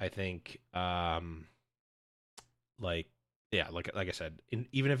good. I think, like I said,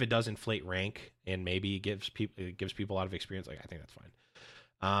 even if it does inflate rank and maybe it gives people a lot of experience, like, I think that's fine.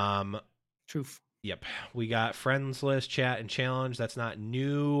 Truth. Yep. We got friends list, chat, and challenge. That's not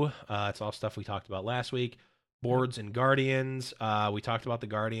new. It's all stuff we talked about last week. Boards and Guardians. We talked about the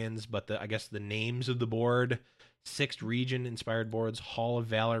Guardians, but I guess the names of the board: 6th region inspired boards: Hall of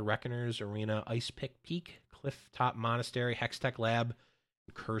Valor, Reckoners, Arena, Ice Pick Peak, Cliff Top Monastery, Hextech Lab,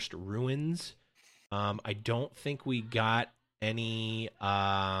 Cursed Ruins. I don't think we got any.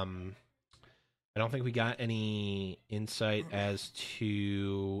 I don't think we got any insight as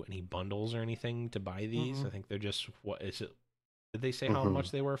to any bundles or anything to buy these. Mm-hmm. I think they're just, what is it? Did they say how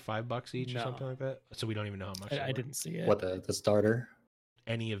much they were? $5 each or something like that? So we don't even know how much. I didn't see it. What, the starter?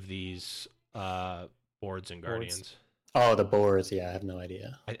 Any of these boards and Guardians. Oh, the boards. Yeah, I have no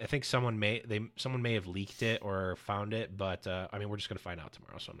idea. I think someone may have leaked it or found it, but I mean, we're just gonna find out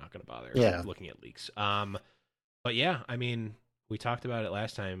tomorrow, so I'm not gonna bother looking at leaks. But yeah, I mean, we talked about it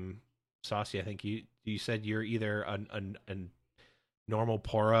last time. Saucy, I think you said you're either a normal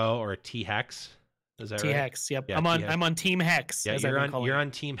Poro or a T Hex. Is that right? T Hex. Yep. Yeah, I'm on Team Hex. Yeah, you're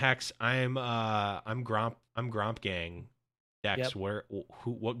on Team Hex. I'm Gromp Gang. Dex, yep.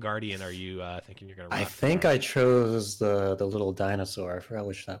 What Guardian are you thinking you're gonna rock? I think I chose the little dinosaur. I forgot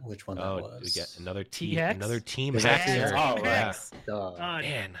which one that was. We get another T-Hex? Another Team Hex. Hex.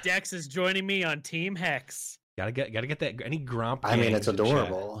 Man. Dex is joining me on Team Hex. Gotta get that. Any Gromp? I mean, it's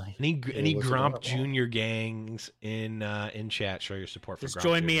adorable. Any Gromp Junior gangs in chat? Show your support for. Just Gromp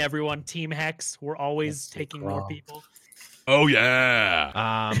join me, everyone. Team Hex. We're always taking more people. Oh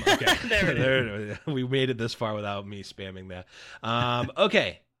yeah. Okay. there we made it this far without me spamming that.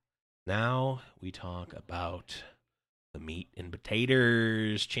 Okay. Now we talk about the meat and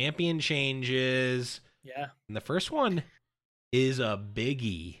potatoes champion changes. Yeah. And the first one is a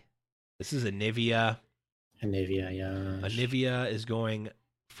biggie. This is Anivia. Anivia, yeah. Anivia is going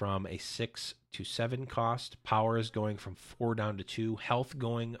from a 6 to 7 cost. Power is going from 4 down to 2. Health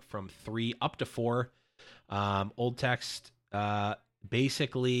going from 3 up to 4. Old text,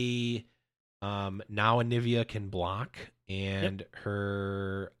 basically, now Anivia can block, and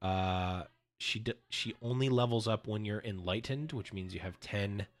her she only levels up when you're enlightened, which means you have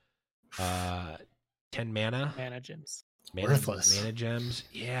 10 mana. Mana gems. Worthless. Mana gems.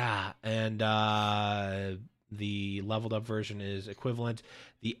 Yeah. And the leveled up version is equivalent.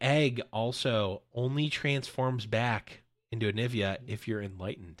 The egg also only transforms back into Anivia if you're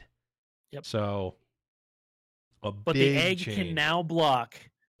enlightened. Yep. So but the egg can now block.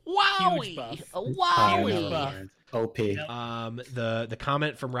 Wowie! Huge buff. Wowie! Buff. OP. The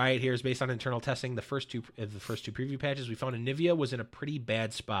comment from Riot here is based on internal testing. The first two preview patches, we found Anivia was in a pretty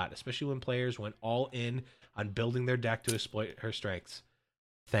bad spot, especially when players went all in on building their deck to exploit her strengths.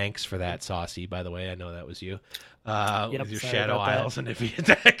 Thanks for that, Saucy, by the way. I know that was you. With your Shadow Isles and Anivia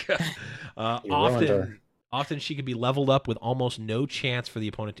deck. Often she could be leveled up with almost no chance for the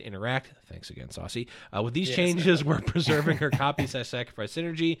opponent to interact. Thanks again, Saucy. With these changes, we're preserving her copy/sacrifice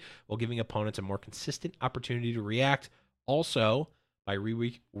synergy while giving opponents a more consistent opportunity to react. Also, by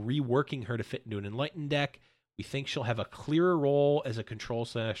reworking her to fit into an Enlightened deck, we think she'll have a clearer role as a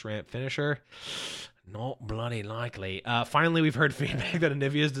control/ramp finisher. Not bloody likely. Finally, we've heard feedback that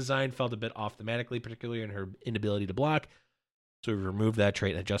Anivia's design felt a bit off thematically, particularly in her inability to block. So we removed that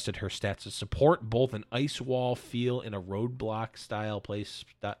trait and adjusted her stats to support both an ice wall feel and a roadblock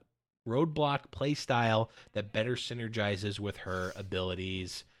play style that better synergizes with her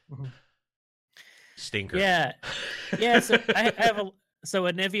abilities. Mm-hmm. Stinker. Yeah. So I have so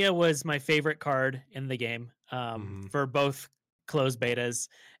Anivia was my favorite card in the game for both closed betas,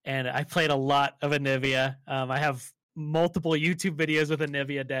 and I played a lot of Anivia. I have multiple YouTube videos with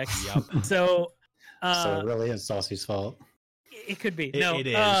Anivia decks. Yep. So it really is Saucy's fault. It could be. It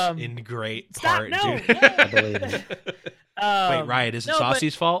is in great part. No, dude. I believe it. Wait, Riot, is it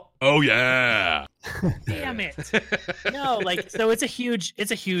Saucy's fault? Oh yeah. Damn it. No, like, so it's a huge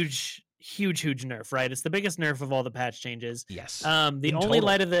nerf, right? It's the biggest nerf of all the patch changes. Yes. The only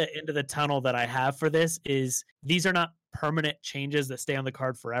light at the end of the tunnel that I have for this is these are not permanent changes that stay on the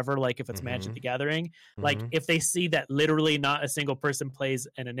card forever. Like if it's Magic the Gathering, like if they see that literally not a single person plays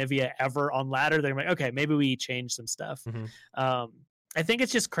an Anivia ever on ladder, they're like, okay, maybe we change some stuff. I think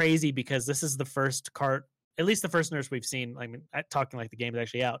it's just crazy because this is the first card, at least the first nerfs we've seen. I mean, talking like the game is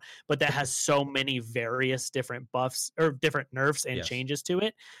actually out, but that has so many various different buffs or different nerfs and changes to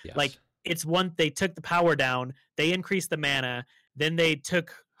it. Yes. Like it's one, they took the power down, they increased the mana, then they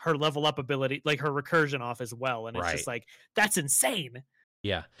took her level up ability, like her recursion off as well. And it's just like, that's insane.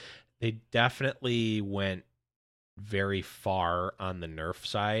 Yeah. They definitely went very far on the nerf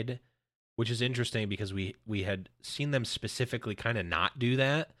side, which is interesting because we had seen them specifically kind of not do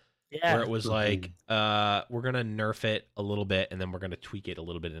that. Yeah. Where it was like, we're going to nerf it a little bit and then we're going to tweak it a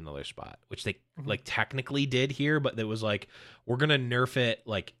little bit in another spot, which they like technically did here, but it was like, we're going to nerf it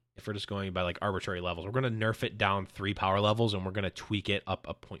like, if we're just going by like arbitrary levels, we're going to nerf it down 3 power levels and we're going to tweak it up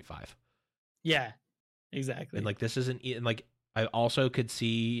 0.5. Yeah, exactly. And like, this isn't, and like, I also could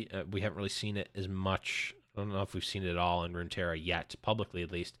see, we haven't really seen it as much. I don't know if we've seen it at all in Runeterra yet, publicly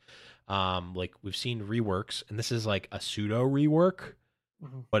at least. Like we've seen reworks, and this is like a pseudo rework,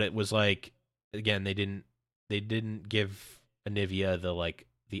 but it was like, again, they didn't give Anivia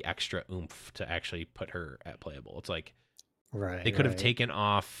the extra oomph to actually put her at playable. It's like, they could have taken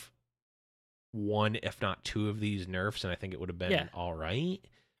off 1, if not 2 of these nerfs, and I think it would have been all right.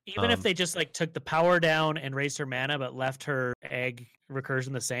 Even if they just like took the power down and raised her mana, but left her egg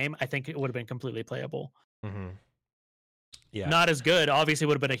recursion the same, I think it would have been completely playable. Yeah, not as good. Obviously,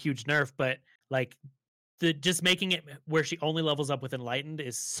 would have been a huge nerf, but like just making it where she only levels up with Enlightened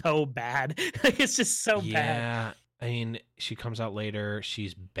is so bad. It's just so bad. Yeah, I mean, she comes out later.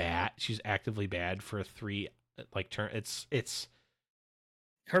 She's bad. She's actively bad for 3. Like turn, it's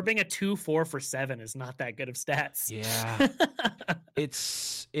her being a 2/4 for 7 is not that good of stats. Yeah,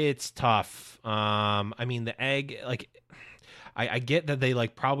 it's tough. I mean, the egg, like, I get that they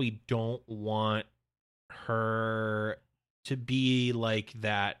like probably don't want her to be like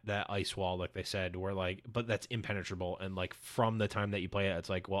that ice wall, like they said, where like, but that's impenetrable, and like from the time that you play it, it's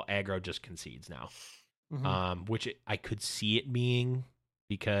like, well, aggro just concedes now, which I could see it being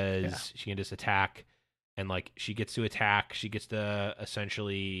because she can just attack. And like she gets to attack, she gets to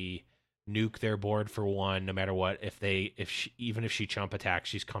essentially nuke their board for 1, no matter what. Even if she chump attacks,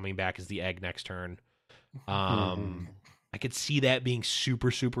 she's coming back as the egg next turn. I could see that being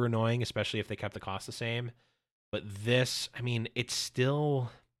super, super annoying, especially if they kept the cost the same. But this, I mean,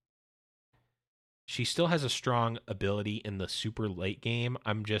 she still has a strong ability in the super late game.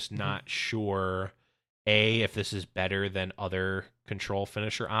 I'm just not sure, A, if this is better than other control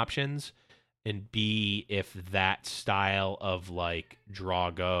finisher options. And B, if that style of like draw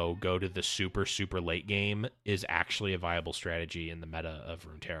go to the super, super late game is actually a viable strategy in the meta of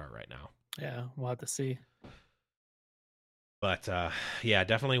Runeterra right now. Yeah, we'll have to see. But yeah,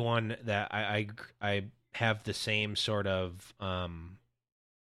 definitely one that I have the same sort of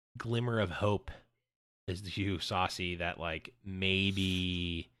glimmer of hope as you, Saucy, that like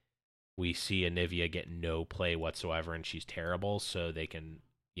maybe we see Anivia get no play whatsoever and she's terrible, so they can,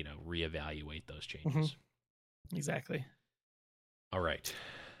 reevaluate those changes. Exactly. All right.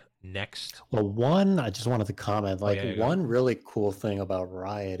 Next. Well, I just wanted to comment, one really cool thing about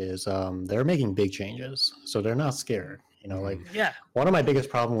Riot is they're making big changes. So they're not scared. One of my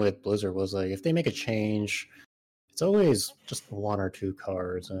biggest problem with Blizzard was like, if they make a change, it's always just 1 or 2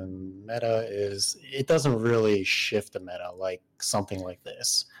 cards, and it doesn't really shift the meta like something like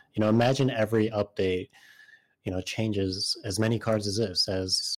this. Imagine every update changes as many cards as this,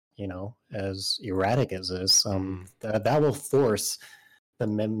 as erratic as this. That will force the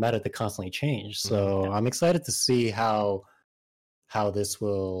meta to constantly change. So I'm excited to see how this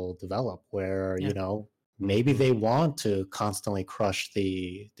will develop, where maybe they want to constantly crush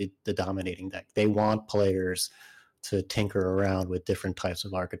the dominating deck. They want players to tinker around with different types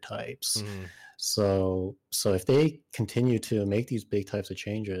of archetypes. So if they continue to make these big types of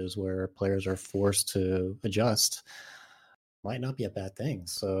changes where players are forced to adjust, might not be a bad thing.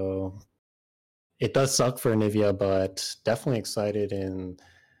 So it does suck for Anivia, but definitely excited in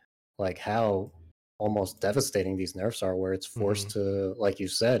like how almost devastating these nerfs are, where it's forced to, like you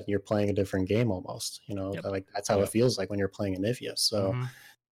said, you're playing a different game almost, like that's how it feels like when you're playing Anivia. So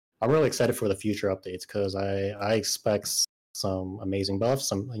I'm really excited for the future updates, because I expect some amazing buffs,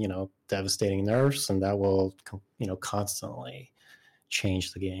 some devastating nerfs, and that will constantly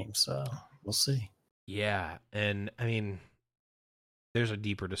change the game. So we'll see. Yeah, and I mean, there's a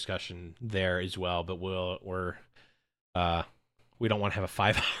deeper discussion there as well, but we don't want to have a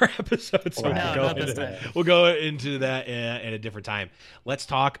 5-hour episode, so we'll go into that at a different time. Let's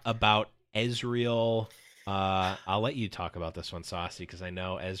talk about Ezreal. I'll let you talk about this one, Saucy, because I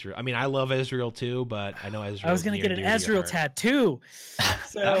know Ezreal. I mean, I love Ezreal too, but I know Ezreal. I was going to get an Ezreal tattoo.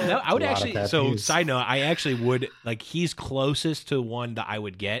 So I would actually. So, side note, I actually would like. He's closest to one that I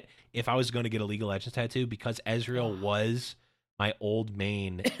would get if I was going to get a League of Legends tattoo, because Ezreal was my old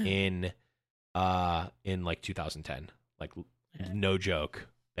main in like 2010. Like, no joke.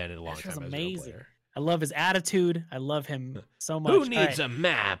 Been in a long time. Amazing. I love his attitude. I love him so much. Who needs a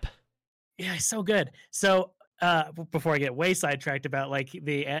map? Yeah, he's so good. So before I get way sidetracked about like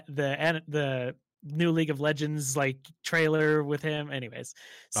the new League of Legends like trailer with him, anyways.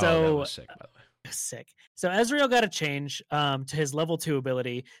 So that was sick, by the way. Sick. So Ezreal got a change to his level 2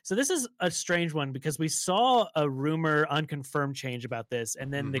 ability. So this is a strange one, because we saw a rumor unconfirmed change about this,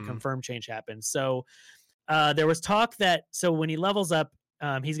 and then the confirmed change happened. So there was talk that when he levels up,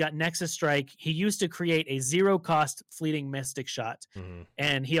 he's got Nexus Strike. He used to create a 0-cost fleeting Mystic Shot.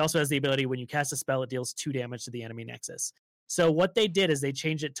 And he also has the ability, when you cast a spell, it deals 2 damage to the enemy Nexus. So what they did is they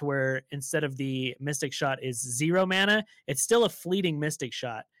changed it to where instead of the Mystic Shot is 0 mana, it's still a fleeting Mystic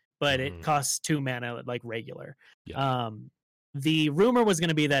Shot, but it costs 2 mana like regular. The rumor was going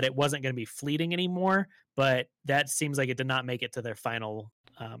to be that it wasn't going to be fleeting anymore, but that seems like it did not make it to their final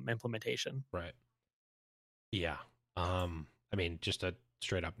implementation. Right. Yeah. I mean, just a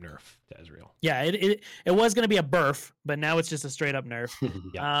straight up nerf to Ezreal. Yeah, it was going to be a burf, but now it's just a straight up nerf.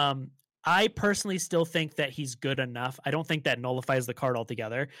 I personally still think that he's good enough. I don't think that nullifies the card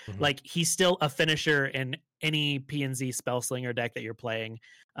altogether. Like, he's still a finisher in any PNZ spell slinger deck that you're playing.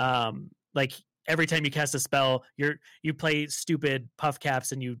 Like, every time you cast a spell, you play stupid puff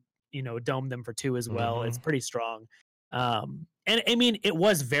caps and you dome them for 2 as well. It's pretty strong. And I mean, it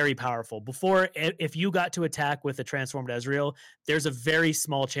was very powerful. Before, if you got to attack with a transformed Ezreal, there's a very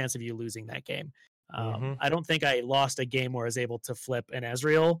small chance of you losing that game. I don't think I lost a game where I was able to flip an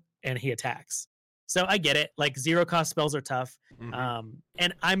Ezreal and he attacks. So I get it. Like, 0-cost spells are tough.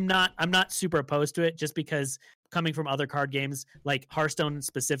 And I'm not super opposed to it, just because coming from other card games, like Hearthstone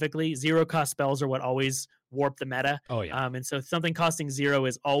specifically, 0-cost spells are what always warp the meta. Oh, yeah. And so something costing 0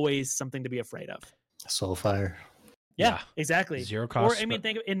 is always something to be afraid of. Soulfire. Yeah, exactly. 0 cost. Or I mean,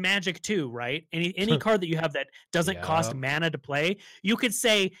 think in Magic too, right? Any card that you have that doesn't cost mana to play, you could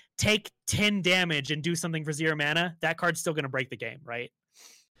say take 10 damage and do something for 0 mana. That card's still going to break the game, right?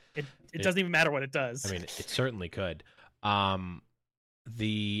 It doesn't even matter what it does. I mean, it certainly could.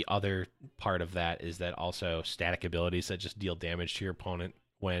 The other part of that is that also static abilities that just deal damage to your opponent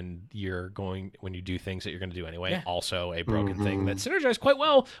when you do things that you're going to do anyway. Also a broken thing that synergizes quite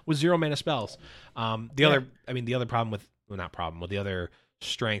well with 0 mana spells. The other problem with, well, not problem, with the other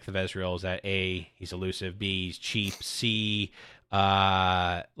strength of Ezreal is that A, he's elusive, B, he's cheap, C,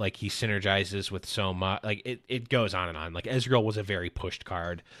 like he synergizes with so much, like it goes on and on. Like, Ezreal was a very pushed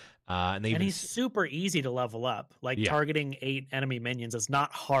card. And he's super easy to level up. Like, targeting 8 enemy minions is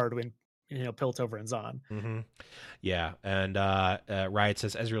not hard when Piltover and Zon. Yeah, and Riot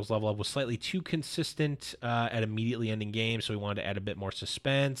says Ezreal's level up was slightly too consistent at immediately ending games, so we wanted to add a bit more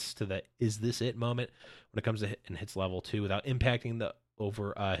suspense to the "is this it" moment when it comes to hits level 2 without impacting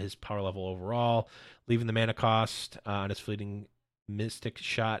his power level overall. Leaving the mana cost on his fleeting Mystic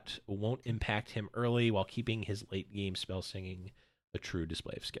Shot won't impact him early, while keeping his late game spell singing a true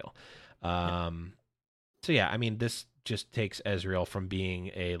display of skill. So yeah, I mean, this just takes Ezreal from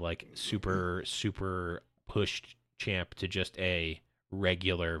being a like super pushed champ to just a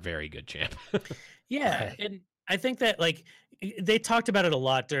regular, very good champ. Yeah, and I think that like they talked about it a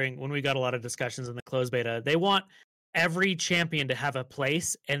lot when we got a lot of discussions in the closed beta. They want every champion to have a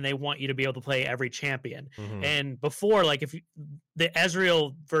place, and they want you to be able to play every champion. Mhm. And before, like the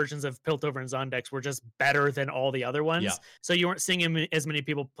Ezreal versions of Piltover and Zondex were just better than all the other ones. Yeah. So you weren't seeing as many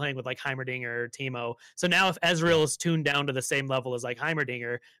people playing with like Heimerdinger or Teemo. So now if Ezreal is tuned down to the same level as like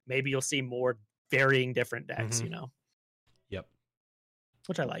Heimerdinger, maybe you'll see more varying different decks, Mhm. you know? Yep.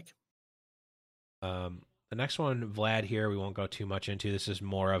 Which I like. The next one, Vlad here, we won't go too much into. This is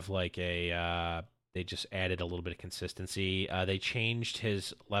more of like a they just added a little bit of consistency. They changed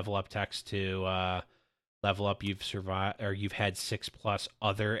his level up text to level up you've survived, or you've had 6+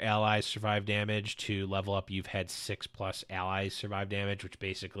 other allies survive damage, to level up you've had 6+ allies survive damage, which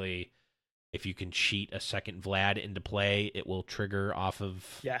basically, if you can cheat a second Vlad into play, it will trigger off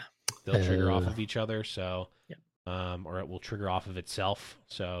of they'll trigger off of each other. So or it will trigger off of itself.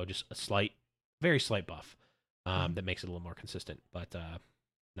 So just a very slight buff that makes it a little more consistent, but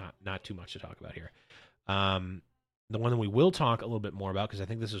not too much to talk about here. The one that we will talk a little bit more about, because I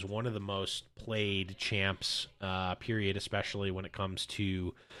think this is one of the most played champs, period, especially when it comes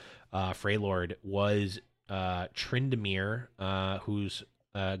to Freylord, was Tryndamere, who's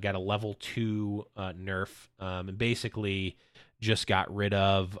got a level 2 nerf, and basically just got rid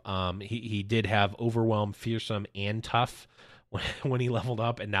of. He did have Overwhelm, Fearsome, and Tough when he leveled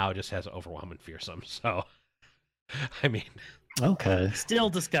up, and now just has Overwhelm and Fearsome. So, I mean, okay, still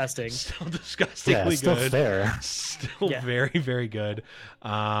disgusting. Still disgustingly still good. Fair. Still very, very good.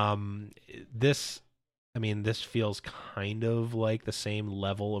 This feels kind of like the same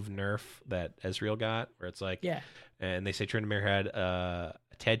level of nerf that Ezreal got, where it's like, and they say Tryndamere had a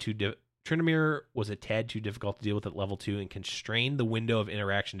tad too. Tryndamere was a tad too difficult to deal with at level 2 and constrained the window of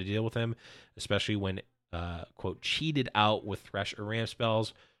interaction to deal with him, especially when quote cheated out with Thresh or Ram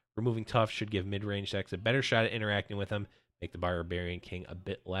spells. Removing Tough should give mid-range decks a better shot at interacting with him, make the Barbarian King a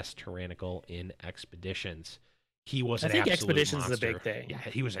bit less tyrannical in Expeditions. He was an absolute Expeditions monster. is a big thing. Yeah,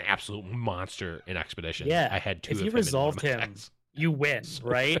 he was an absolute monster in Expeditions. Yeah, I had 2 if of you him resolved in him, you win, So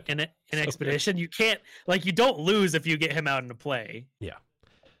right? good. In Expedition, you can't, like, you don't lose if you get him out into play. Yeah.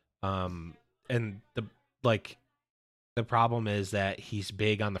 And the problem is that he's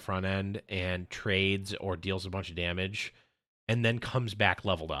big on the front end and trades or deals a bunch of damage, and then comes back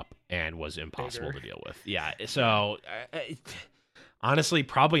leveled up and was impossible to deal with. Yeah, so honestly,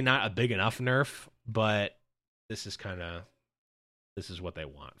 probably not a big enough nerf, but this is what they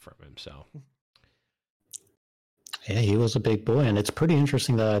want from him. So yeah, he was a big boy, and it's pretty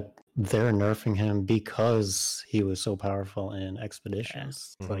interesting that they're nerfing him because he was so powerful in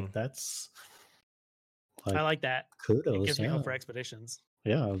Expeditions. Yeah. Like that's. I like that. Kudos. It gives me hope for Expeditions.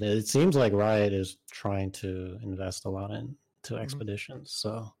 Yeah, it seems like Riot is trying to invest a lot into Expeditions.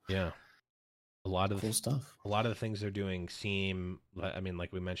 So yeah, a lot of cool stuff. A lot of the things they're doing seem, I mean,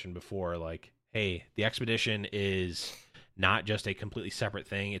 like we mentioned before, like, hey, the Expedition is not just a completely separate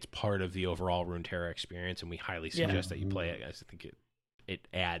thing; it's part of the overall Runeterra experience, and we highly suggest that you play it. I think it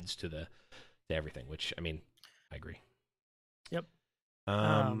adds to everything. Which, I mean, I agree. Yep.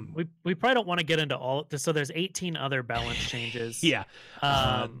 We probably don't want to get into all this. So there's 18 other balance changes. Yeah.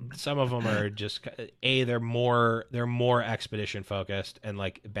 Some of them are just they're more Expedition focused, and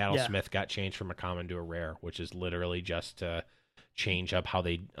like Battlesmith got changed from a common to a rare, which is literally just to change up how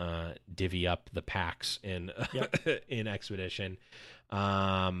they divvy up the packs in in Expedition.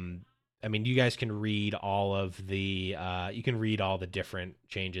 I mean, you guys can read all of the different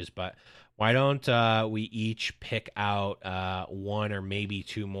changes, but why don't we each pick out one or maybe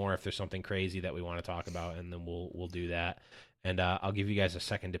 2 more if there's something crazy that we want to talk about, and then we'll do that. And I'll give you guys a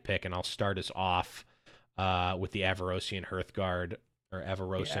second to pick, and I'll start us off with the Avarosian Hearthguard,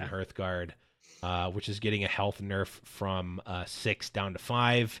 which is getting a health nerf from 6 down to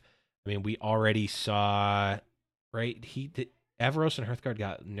 5. I mean, we already saw, right? Avarosian Hearthguard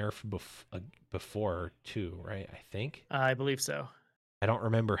got nerfed before too, right? I think. I believe so. I don't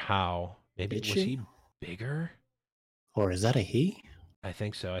remember how. Maybe was he bigger? Or is that a he? I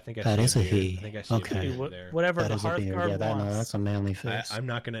think so. I think that is a he. I think I see okay. there. Whatever the Hearthguard wants. That's a manly face. I'm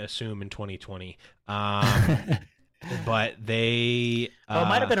not going to assume in 2020. But they. It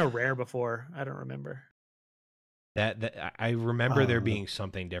might have been a rare before. I don't remember. That I remember there being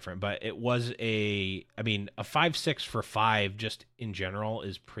something different, but it was a 5/6 for 5 just in general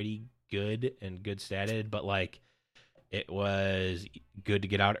is pretty good and good statted, but like it was good to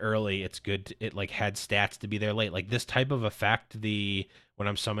get out early. It's good. It like had stats to be there late. Like this type of effect, when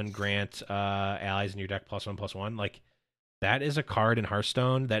I'm summon grant allies in your deck +1/+1, like that is a card in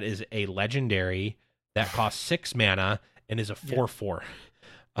Hearthstone that is a legendary that costs 6 mana and is a 4/4.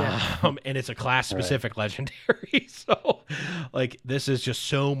 And it's a class specific legendary. So like this is just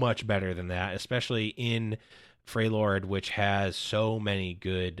so much better than that, especially in Freylord, which has so many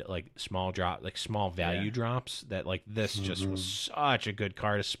good like small value drops that like this just was such a good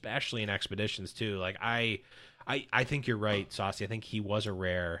card, especially in expeditions too. Like I think you're right, Saucy. I think he was a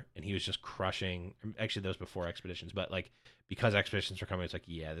rare and he was just crushing. Actually, those before expeditions, but like because expeditions were coming, it's like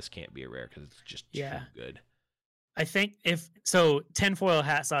this can't be a rare because it's just too good. I think tinfoil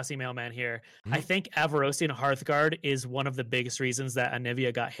hat Saucy Mailman here. Mm-hmm. I think Avarosian Hearthguard is one of the biggest reasons that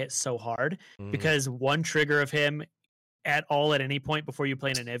Anivia got hit so hard because one trigger of him at any point before you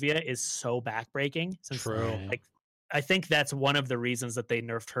play an Anivia is so backbreaking. True. Like, I think that's one of the reasons that they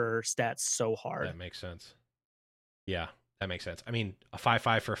nerfed her stats so hard. That makes sense. Yeah, that makes sense. I mean, a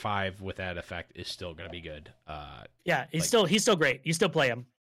 5/5 for 5 with that effect is still going to be good. He's still great. You still play him.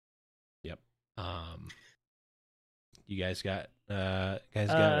 Yep. You guys got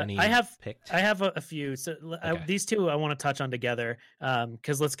any picked? I have a few. So okay. These two I want to touch on together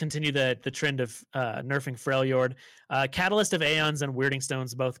because let's continue the trend of nerfing Freljord. Catalyst of Aeons and Weirding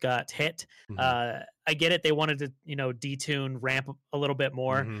Stones both got hit. Mm-hmm. I get it. They wanted to detune ramp a little bit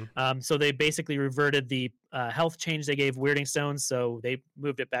more. Mm-hmm. So they basically reverted the health change they gave Weirding Stones. So they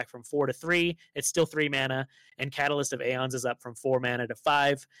moved it back from 4 to 3. It's still 3 mana, and Catalyst of Aeons is up from 4 mana to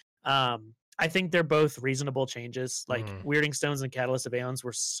 5. I think they're both reasonable changes. Like Weirding Stones and Catalyst of Aeons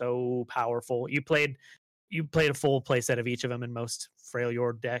were so powerful. You played a full play set of each of them in most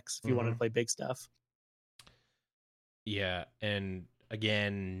Freljord decks if you wanted to play big stuff. Yeah, and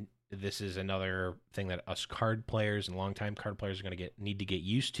again, this is another thing that us card players and longtime card players are going to need to get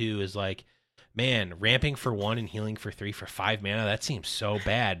used to is like, man, ramping for 1 and healing for 3 for 5 mana, that seems so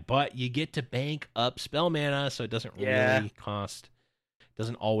bad. But you get to bank up spell mana, so it doesn't really cost.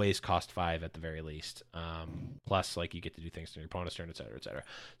 Doesn't always cost 5 at the very least. Plus, like, you get to do things to your opponent's turn, et cetera, et cetera.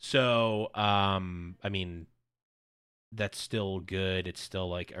 So, I mean, that's still good. It's still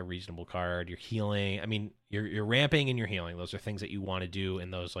like a reasonable card. You're healing. I mean, you're ramping and you're healing. Those are things that you want to do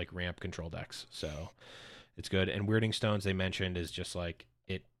in those like ramp control decks. So it's good. And Weirding Stones they mentioned is just like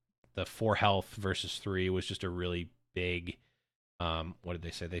the 4 health versus 3 was just a really big. What did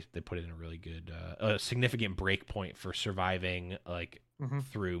they say? They put it in a really good, a significant break point for surviving like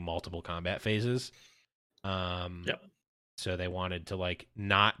through multiple combat phases. So they wanted to like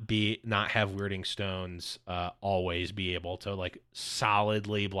not have Weirding Stones always be able to like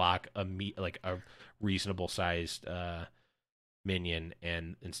solidly block a reasonable sized minion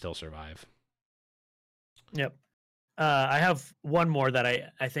and still survive. Yep. I have one more that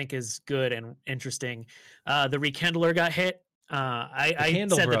I think is good and interesting. The Rekindler got hit. I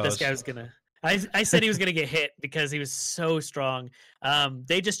said that this guy was gonna. I said he was gonna get hit because he was so strong.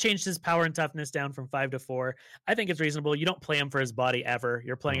 They just changed his power and toughness down from 5 to 4. I think it's reasonable. You don't play him for his body ever.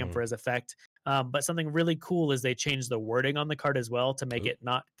 You're playing him for his effect. But something really cool is they changed the wording on the card as well to make it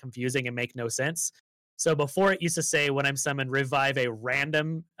not confusing and make no sense. So before it used to say, when I'm summoned, revive a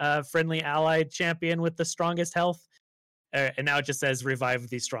random friendly allied champion with the strongest health. And now it just says revive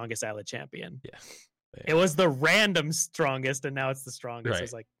the strongest allied champion. Yeah. It was the random strongest, and now it's the strongest. Right.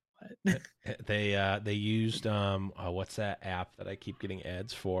 It's like, what? They used what's that app that I keep getting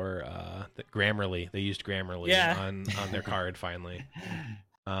ads for? Grammarly. They used Grammarly on their card finally.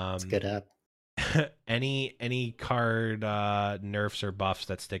 It's a good app. Any card nerfs or buffs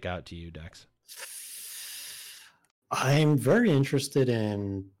that stick out to you, Dex? I'm very interested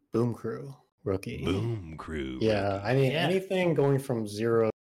in Boom Crew rookie. Boom Crew. Yeah, I mean anything going from 0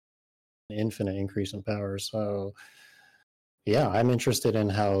 to infinite increase in power. So yeah, I'm interested in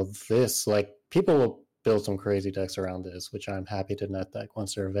how this, like, people will build some crazy decks around this, which I'm happy to net deck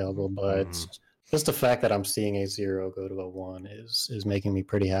once they're available. But just the fact that I'm seeing a 0 go to a 1 is making me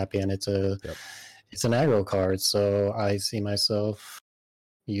pretty happy, and it's an aggro card, so I see myself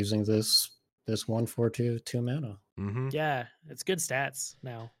using this 1 for 2 mana. Yeah, it's good stats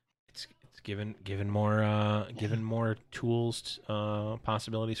now. It's given more tools,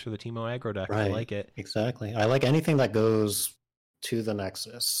 possibilities for the Teemo aggro deck. Right. I like it. Exactly. I like anything that goes to the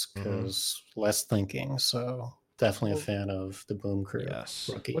Nexus because less thinking. So definitely a fan of the Boom Crew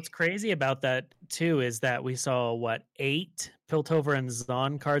rookie. What's crazy about that too is that we saw 8 Piltover and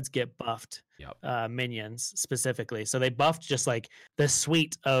Zon cards get buffed. Yep. Minions specifically. So they buffed just like the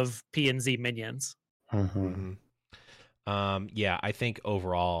suite of P and Z minions. Yeah, I think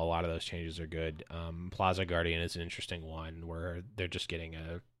overall a lot of those changes are good. Plaza Guardian is an interesting one where they're just getting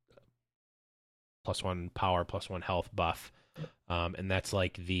a +1 power, +1 health buff. And that's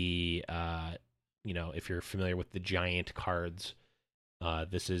like the if you're familiar with the giant cards,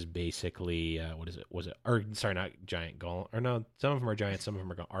 this is basically what is it? Not giant golem, or no, some of them are giant, some of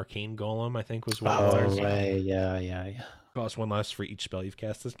them are arcane golem, I think was one. Right, yeah. Cost 1 less for each spell you've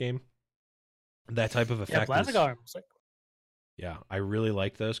cast this game. that type of effect. Yeah, plastic arms. Yeah, I really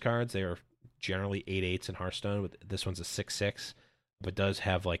like those cards. They are generally 8/8s in Hearthstone. This one's a 6/6, but does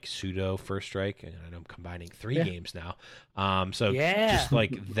have like pseudo first strike, and I know I'm combining 3 games now. So just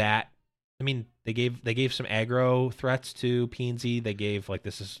like that. I mean, they gave some aggro threats to PNZ. They gave like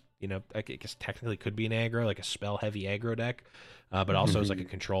this is I guess technically could be an aggro, like a spell heavy aggro deck, but also is like a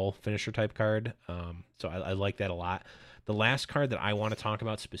control finisher type card. So I like that a lot. The last card that I want to talk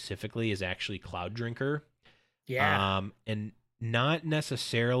about specifically is actually Cloud Drinker. Yeah. And not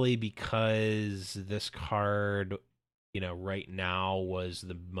necessarily because this card, right now was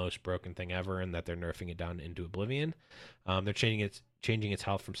the most broken thing ever, and that they're nerfing it down into oblivion. They're changing its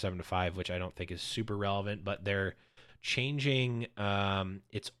health from 7 to 5, which I don't think is super relevant, but they're changing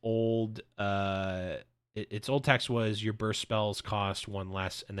its old text was your burst spells cost 1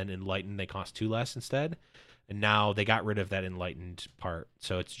 less, and then enlightened they cost 2 less instead. And now they got rid of that enlightened part,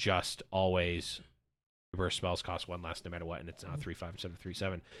 so it's just always burst spells cost 1 less no matter what, and it's now 3/5 instead of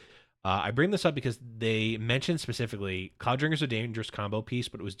 3/7. I bring this up because they mentioned specifically Cloud Drinker's a dangerous combo piece,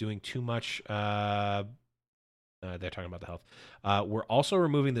 but it was doing too much. They're talking about the health. We're also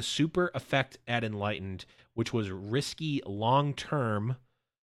removing the super effect at enlightened, which was risky long term,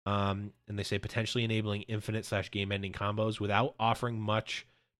 and they say potentially enabling infinite / game ending combos without offering much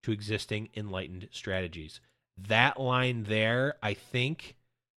to existing enlightened strategies. That line there, I think,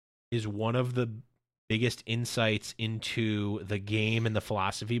 is one of the biggest insights into the game and the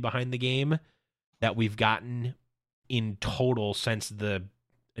philosophy behind the game that we've gotten in total since the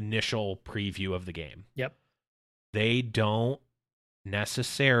initial preview of the game. Yep. They don't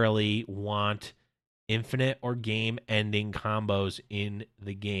necessarily want infinite or game ending combos in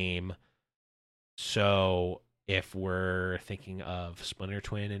the game. So if we're thinking of Splinter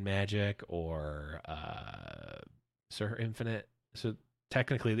Twin in Magic or Sir Infinite, so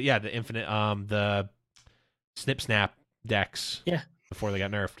technically, yeah, the Infinite, the Snip Snap decks, before they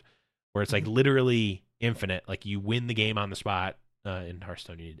got nerfed, where it's like literally infinite, like you win the game on the spot. In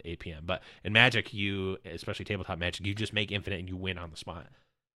Hearthstone, you need APM, but in Magic, especially tabletop Magic, you just make infinite and you win on the spot.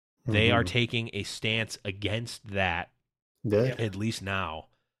 They are taking a stance against that, at least now.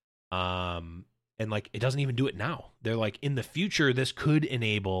 And like it doesn't even do it now. They're like, in the future, this could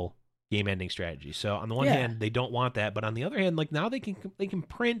enable game-ending strategy. So on the one hand, they don't want that, but on the other hand, like now they can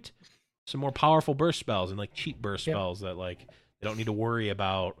print some more powerful burst spells and like cheap burst spells that like they don't need to worry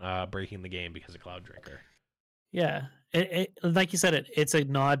about breaking the game because of Cloud Drinker. Yeah, it like you said, it's a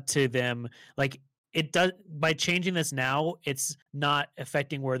nod to them. Like it does by changing this now, it's not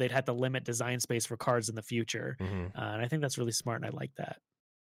affecting where they'd have to limit design space for cards in the future. And I think that's really smart, and I like that.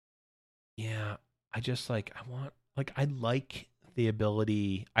 Yeah, I like the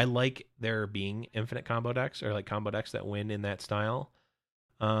ability. I like there being infinite combo decks or like combo decks that win in that style.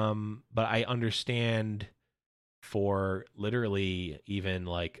 But I understand for literally even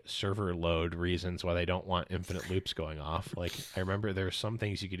like server load reasons why they don't want infinite loops going off. Like I remember there's some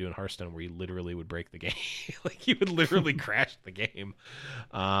things you could do in Hearthstone where you literally would break the game. Like you would literally crash the game.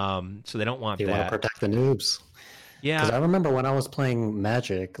 So they don't want that. They want to protect the noobs. Yeah. Because I remember when I was playing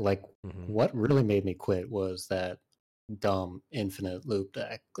Magic, like what really made me quit was that dumb infinite loop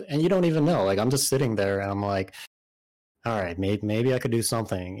deck. And you don't even know. Like I'm just sitting there and I'm like, all right, maybe I could do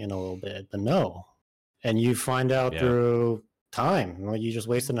something in a little bit. But no. And you find out through time. You just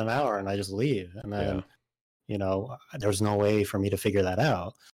wasted an hour and I just leave. And then, there's no way for me to figure that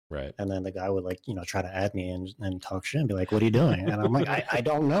out. Right. And then the guy would try to add me and talk shit and be like, what are you doing? And I'm like, I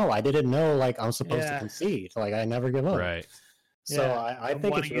don't know. I didn't know like I'm supposed to concede. Like I never give up. Right. So I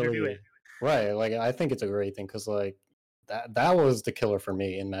think it's really right. Like I think it's a great thing because like that was the killer for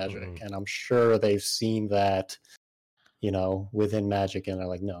me in Magic. And I'm sure they've seen that, within Magic, and they're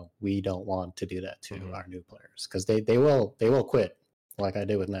like, no, we don't want to do that to our new players because they will quit like I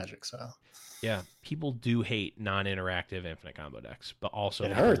did with Magic. So yeah, people do hate non-interactive infinite combo decks, but also it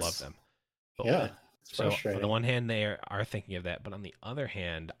people love them. But so on the one hand, they are thinking of that, but on the other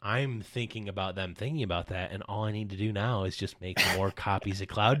hand, I'm thinking about them thinking about that, and all I need to do now is just make more copies of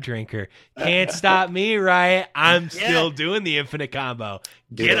Cloud Drinker. Can't stop me, right? I'm still doing the infinite combo.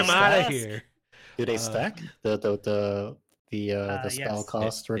 Get them out of here. Do they stack the spell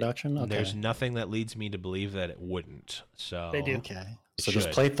cost reduction? Okay. There's nothing that leads me to believe that it wouldn't. So they do. Okay. So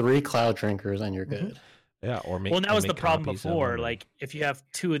just play 3 Cloud Drinkers and you're good. Yeah, or make. Well, that was the problem before. Like, if you have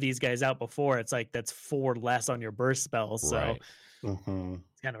 2 of these guys out before, it's like that's 4 less on your burst spells. So it's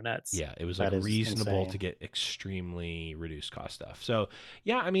kind of nuts. Yeah, it was like reasonable to get extremely reduced cost stuff. So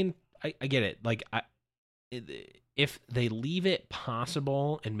yeah, I mean, I get it. Like, if they leave it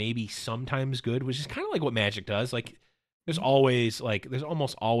possible and maybe sometimes good, which is kind of like what Magic does, like There's always there's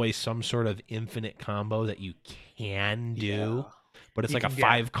almost always some sort of infinite combo that you can do, but it's like a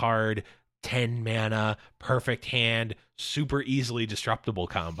 5-card, 10 mana, perfect hand, super easily disruptible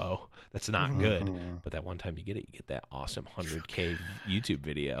combo. That's not good. But that one time you get that awesome 100K YouTube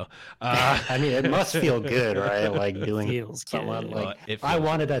video. I mean, it must feel good, right? Like doing something like I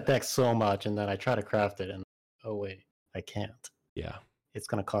wanted that deck so much, and then I try to craft it, and oh wait, I can't. Yeah, it's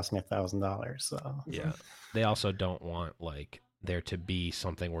gonna cost me $1,000. So yeah, they also don't want there to be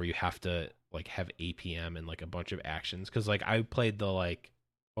something where you have to have APM and a bunch of actions, because I played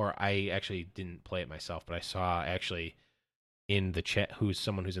or I actually didn't play it myself, but I saw actually in the chat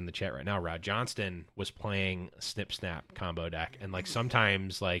someone who's in the chat right now, Rod Johnston, was playing Snip Snap combo deck, and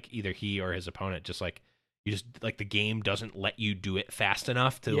sometimes either he or his opponent just you just the game doesn't let you do it fast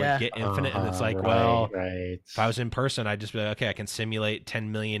enough to get infinite, and it's if I was in person, I'd just be okay, I can simulate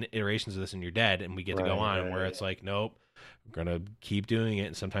 10 million iterations of this and you're dead, and we get to go on. Where it's nope, we're gonna keep doing it,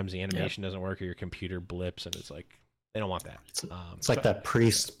 and sometimes the animation doesn't work or your computer blips, and it's they don't want that. It's like that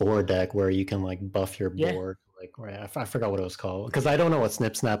priest board deck where you can buff your board. I forgot what it was called, because I don't know what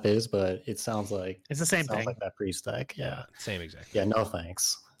Snip Snap is, but it sounds like it's the same thing. Like that priest deck. Yeah, same exact. Yeah, no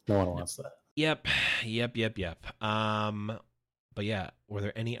thanks. No one wants that. Yep. But yeah, were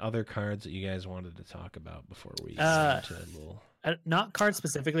there any other cards that you guys wanted to talk about before we get into a little... not cards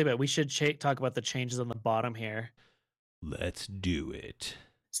specifically, but we should talk about the changes on the bottom here. Let's do it.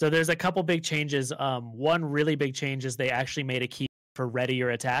 So there's a couple big changes. One really big change is they actually made a key for ready or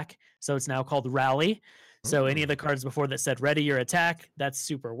attack. So it's now called rally. So any of the cards before that said ready or attack, that's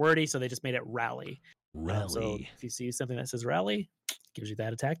super wordy. So they just made it rally. So if you see something that says rally, gives you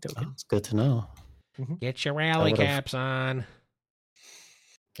that attack token. It's good to know. Get your rally caps on.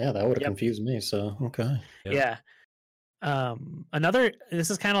 Yeah, that would have confused me. So okay. Yeah. This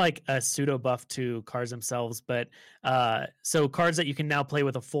is kind of like a pseudo buff to cards themselves, but so cards that you can now play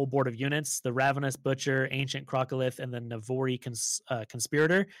with a full board of units, the Ravenous Butcher, Ancient Crocolith, and the Navori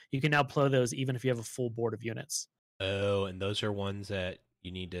Conspirator, you can now play those even if you have a full board of units. Oh, and those are ones that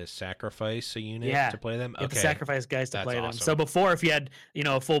you need to sacrifice a unit to play them? You have to sacrifice guys to play them. So before, if you had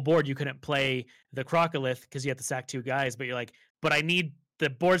a full board, you couldn't play the Crocolith because you had to sack 2 guys, but you're like, but I need the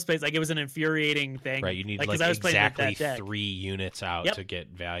board space. It was an infuriating thing. Right, you need exactly 3 units out to get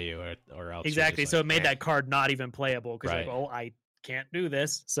value, or else exactly. So it made that card not even playable because I can't do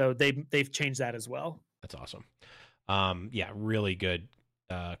this. So they've changed that as well. That's awesome. Yeah, really good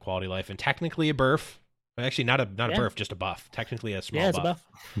quality life, and technically a burf. Actually, not a burf, just a buff. Technically a small buff.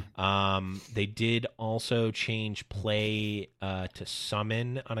 They did also change play to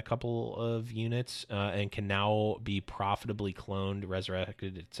summon on a couple of units, and can now be profitably cloned,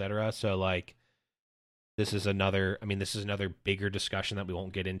 resurrected, etc. So this is another bigger discussion that we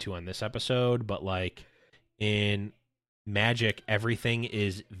won't get into on this episode, but in Magic, everything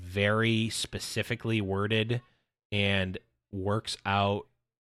is very specifically worded and works out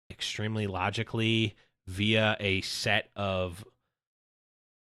extremely logically via a set of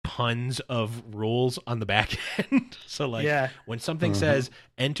tons of rules on the back end. So when something says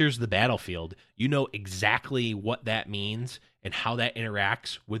enters the battlefield, you know exactly what that means and how that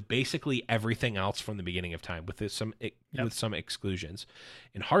interacts with basically everything else from the beginning of time, with some exclusions.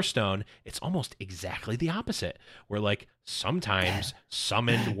 In Hearthstone, it's almost exactly the opposite, where sometimes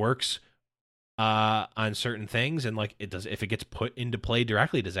summon works on certain things, and if it gets put into play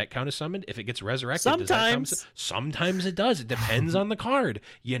directly, does that count as summoned? If it gets resurrected, sometimes it does. It depends on the card.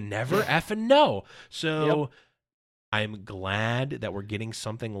 You never effing know. So I'm glad that we're getting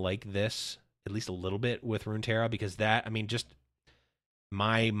something like this, at least a little bit, with Runeterra, because just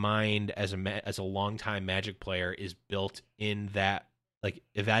my mind as a longtime Magic player is built in that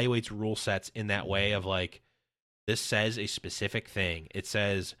evaluates rule sets in that way of this says a specific thing. It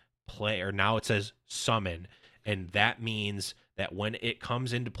says play, or now it says summon, and that means that when it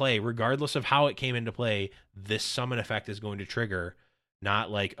comes into play, regardless of how it came into play, this summon effect is going to trigger. Not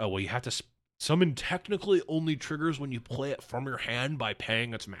you have to summon technically only triggers when you play it from your hand by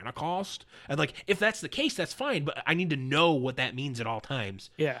paying its mana cost, and if that's the case, that's fine, but I need to know what that means at all times.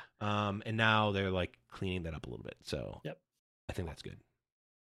 And now they're cleaning that up a little bit, so I think that's good,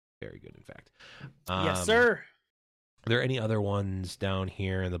 very good, in fact. Yes, sir. Are there any other ones down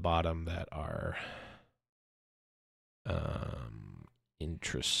here in the bottom that are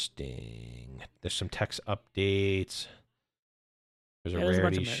interesting? There's some text updates. There's a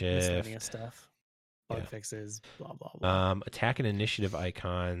rarity shift. Stuff. Bug fixes, blah, blah, blah. Attack and initiative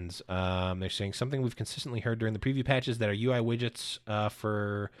icons. They're saying something we've consistently heard during the preview patches, that our UI widgets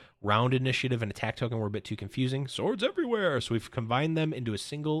for round initiative and attack token were a bit too confusing. Swords everywhere. So we've combined them into a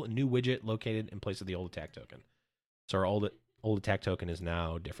single new widget located in place of the old attack token. So our old attack token is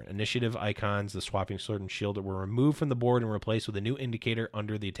now different. Initiative icons, the swapping sword and shield, were removed from the board and replaced with a new indicator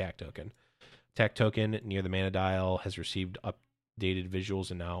under the attack token. Attack token near the mana dial has received updated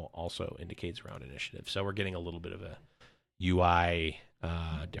visuals and now also indicates round initiative. So we're getting a little bit of a UI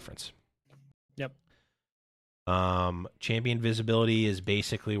difference. Yep. Champion visibility is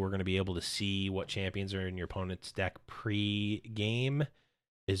basically we're going to be able to see what champions are in your opponent's deck pre-game,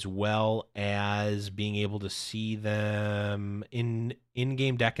 as well as being able to see them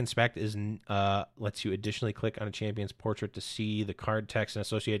in-game deck inspect lets you additionally click on a champion's portrait to see the card text and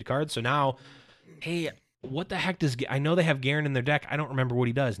associated cards. So now, hey, what the heck I know they have Garen in their deck. I don't remember what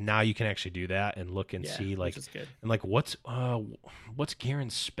he does. Now you can actually do that and look and see like, and like what's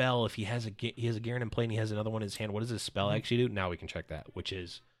Garen's spell if he has a Garen in play and he has another one in his hand. What does his spell actually do? Now we can check that, which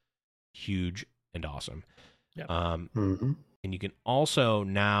is huge and awesome. Yep. And you can also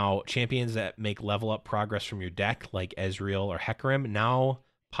now champions that make level up progress from your deck, like Ezreal or Hecarim, now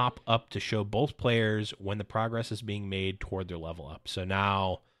pop up to show both players when the progress is being made toward their level up. So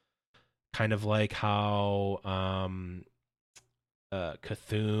now, kind of like how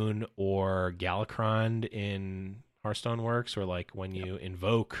Cthulhu or Galakrond in Hearthstone works, or like when you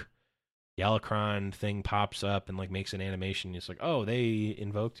invoke Galakrond thing pops up and like makes an animation. It's like, oh, they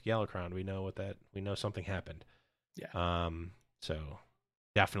invoked Galakrond. We know something happened. Yeah. So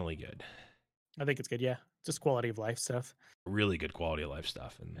definitely good. I think it's good. Yeah. Just quality of life stuff. Really good quality of life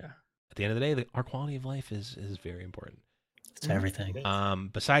stuff. And yeah, at the end of the day, our quality of life is very important. It's everything.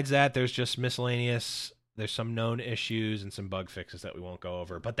 Besides that, there's just miscellaneous. There's some known issues and some bug fixes that we won't go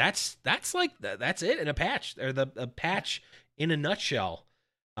over. But that's it in a patch, or a patch in a nutshell.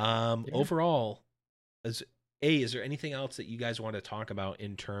 Overall, is there anything else that you guys want to talk about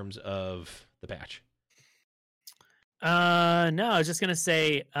in terms of the patch? No, I was just gonna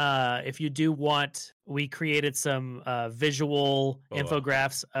say, if you do want, we created some visual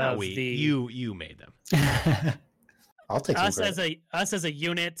infographics of you made them. I'll take us as a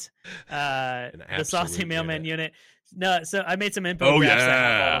unit, the Saucy Mailman unit. No, so I made some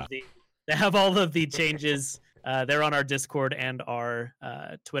infographics that have all of the changes. They're on our Discord and our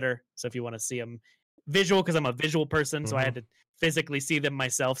Twitter. So if you want to see them visual, because I'm a visual person, so I had to physically see them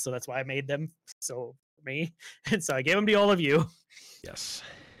myself. So that's why I made them. So for me, and so I gave them to all of you. Yes,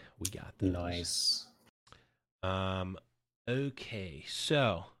 we got those. Nice. Okay,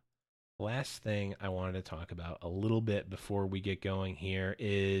 so last thing I wanted to talk about a little bit before we get going here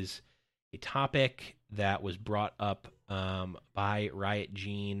is a topic that was brought up by Riot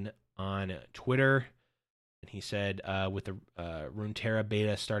Gene on Twitter. And he said, with the Runeterra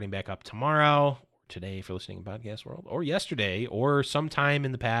beta starting back up tomorrow, or today if you're listening in Podcast World, or yesterday, or sometime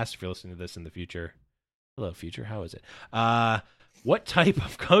in the past if you're listening to this in the future. Hello, future. How is it? What type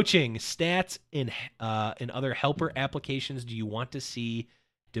of coaching, stats, and other helper applications do you want to see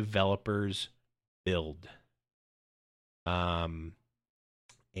developers build? And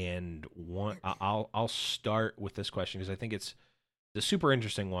I'll start with this question because I think it's a super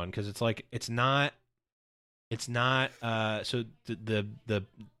interesting one, because it's like it's not so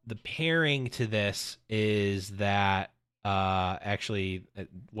the pairing to this is that actually it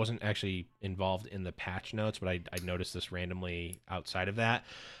wasn't actually involved in the patch notes, but I noticed this randomly outside of that.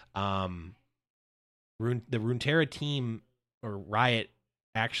 The Runeterra team, or Riot,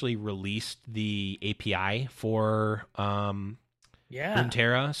 actually released the API for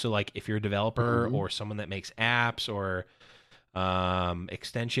Runeterra. So like if you're a developer or someone that makes apps or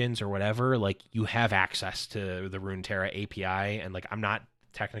extensions or whatever, like you have access to the Runeterra API, and like I'm not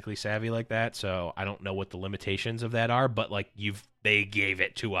technically savvy like that, so I don't know what the limitations of that are, but like they gave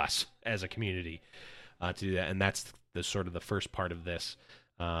it to us as a community to do that. And that's the sort of the first part of this,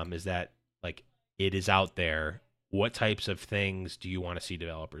 is that like it is out there. What types of things do you want to see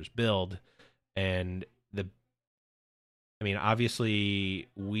developers build? And obviously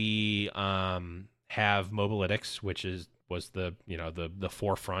we have Mobalytics, which was the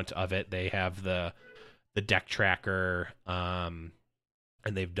forefront of it. They have the deck tracker,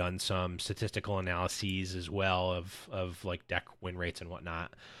 and they've done some statistical analyses as well of like deck win rates and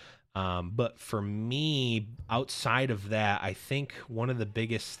whatnot. But for me, outside of that, I think one of the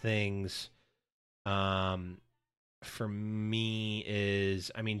biggest things for me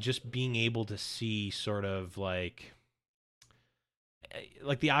is, just being able to see sort of like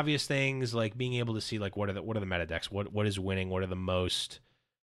the obvious things, like being able to see like what are the meta decks, what is winning, what are the most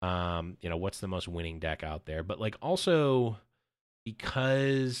what's the most winning deck out there. But like also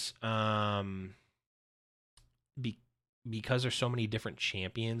because because there's so many different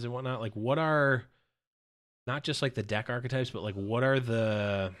champions and whatnot, like what are not just like the deck archetypes, but like what are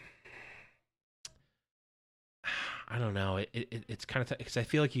the I don't know. It's kind of because I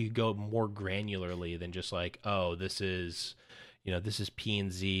feel like you could go more granularly than just like, oh, this is, this is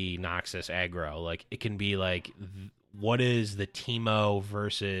P&Z Noxus aggro. Like it can be like, what is the Teemo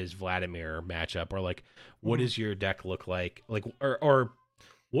versus Vladimir matchup, or like, what does your deck look like or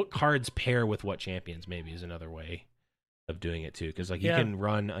what cards pair with what champions? Maybe is another way of doing it too, because like you can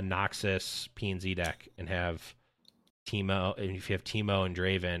run a Noxus P&Z deck and have Teemo, and if you have Teemo and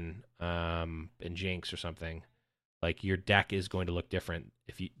Draven and Jinx or something, like your deck is going to look different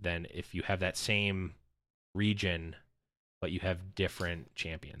if you have that same region but you have different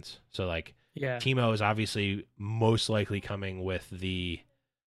champions. So like Teemo is obviously most likely coming with the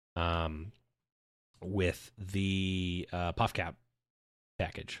puff cap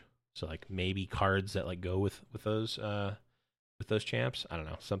package. So like maybe cards that like go with those champs. I don't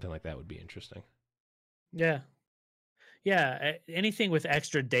know, something like that would be interesting. Yeah, anything with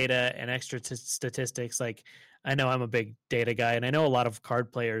extra data and extra statistics. Like I know I'm a big data guy, and I know a lot of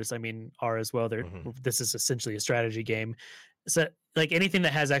card players, I mean, are as well. This is essentially a strategy game. So like anything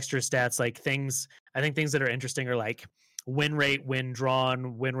that has extra stats, like I think things that are interesting are like win rate when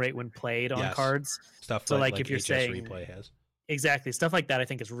drawn, win rate when played on cards. Stuff so like if you're HS saying replay has. Exactly. Stuff like that I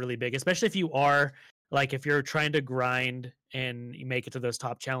think is really big, especially if you are like if you're trying to grind and you make it to those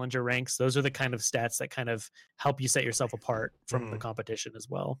top challenger ranks. Those are the kind of stats that kind of help you set yourself apart from the competition as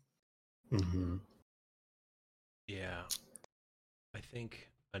well. Yeah. I think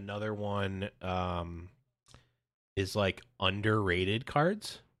another one is like underrated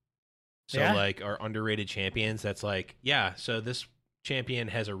cards. So like our underrated champions, that's like, so this champion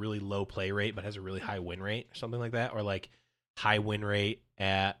has a really low play rate but has a really high win rate or something like that, or like high win rate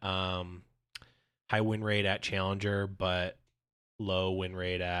at challenger but low win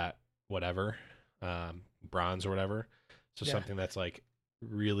rate at whatever, bronze or whatever. So something that's like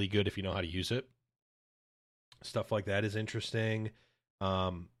really good if you know how to use it. Stuff like that is interesting.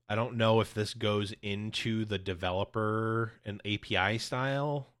 I don't know if this goes into the developer and API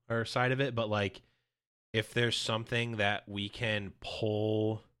style or side of it, but like if there's something that we can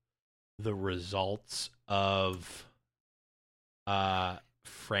pull the results of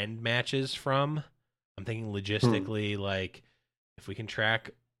friend matches from, I'm thinking logistically, like if we can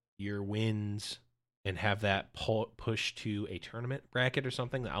track your wins and have that push to a tournament bracket or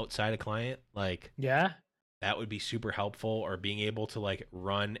something outside a client, like that would be super helpful. Or being able to like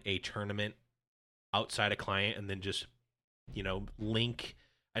run a tournament outside a client and then just link.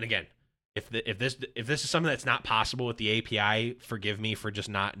 And again, if this is something that's not possible with the API, forgive me for just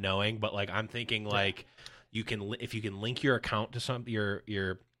not knowing, but like I'm thinking like if you can link your account to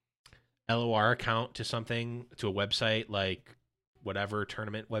your LOR account to something, to a website, like whatever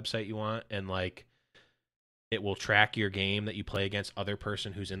tournament website you want, and like it will track your game that you play against other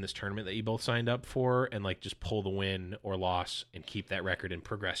person who's in this tournament that you both signed up for, and like just pull the win or loss and keep that record and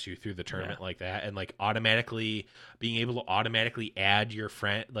progress you through the tournament like that. And like automatically being able to automatically add your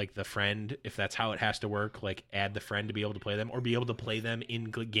friend, like the friend, if that's how it has to work, like add the friend to be able to play them, or be able to play them in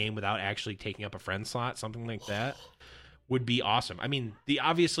game without actually taking up a friend slot, something like that would be awesome. I mean,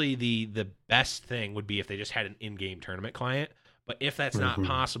 the best thing would be if they just had an in-game tournament client. But if that's not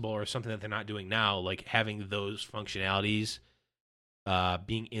possible, or something that they're not doing now, like having those functionalities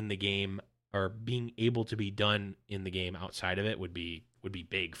being in the game, or being able to be done in the game outside of it would be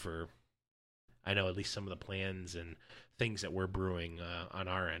big for, I know, at least some of the plans and things that we're brewing on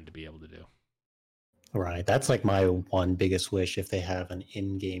our end to be able to do. Right. That's like my one biggest wish, if they have an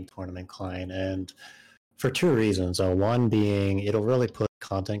in-game tournament client, and for two reasons. One being it'll really put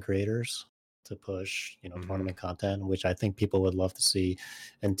content creators to push, tournament content, which I think people would love to see.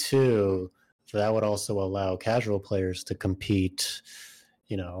 And two, that would also allow casual players to compete,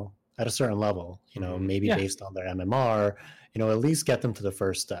 at a certain level, maybe based on their MMR, at least get them to the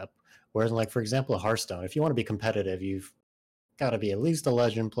first step. Whereas like, for example, Hearthstone, if you want to be competitive, you've got to be at least a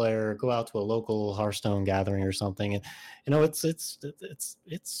legend player, go out to a local Hearthstone gathering or something. And, it's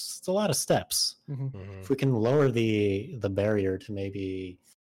a lot of steps. If we can lower the barrier to maybe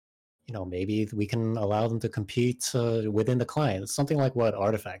we can allow them to compete within the client. It's something like what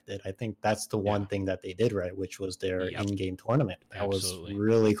Artifact did. I think that's the one thing that they did right, which was their in-game tournament. That was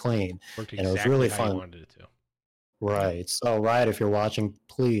really clean. Worked and it was really fun. You wanted it to. Right. So, Riot, if you're watching,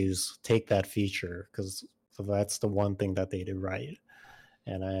 please take that feature, because that's the one thing that they did right.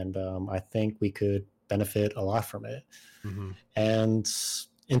 And I think we could benefit a lot from it. And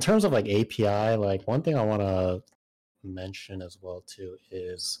in terms of like API, like one thing I want to mention as well too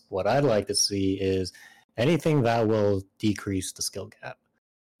is what I'd like to see is anything that will decrease the skill gap,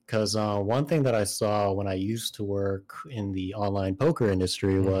 because one thing that I saw when I used to work in the online poker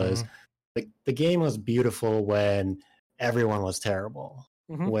industry was the game was beautiful when everyone was terrible,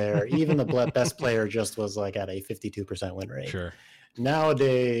 where even the best player just was like at a 52% win rate. Sure.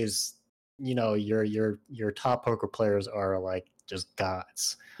 Nowadays, your top poker players are like just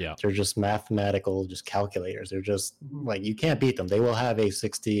gods. Yeah. They're just mathematical, just calculators. They're just like, you can't beat them. They will have a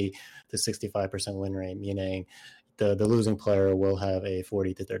 60 to 65% win rate, meaning the losing player will have a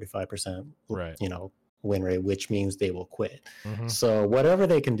 40 to 35%, right, win rate, which means they will quit. So whatever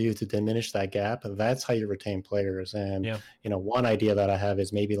they can do to diminish that gap, that's how you retain players. And one idea that I have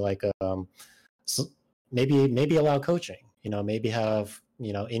is maybe like maybe allow coaching. Maybe have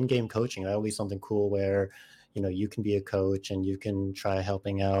in-game coaching. That would be something cool where you can be a coach and you can try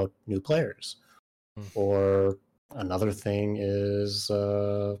helping out new players. Or another thing is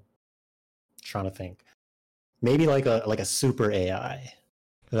trying to think, maybe like a super AI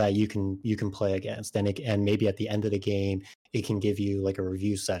that you can play against, and maybe at the end of the game it can give you like a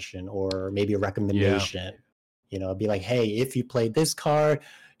review session or maybe a recommendation. Be like, hey, if you played this card,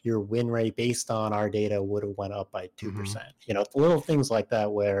 your win rate based on our data would have went up by 2%. Little things like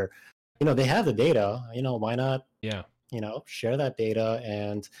that where they have the data. Why not share that data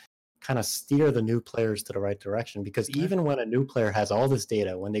and kind of steer the new players to the right direction? Because even when a new player has all this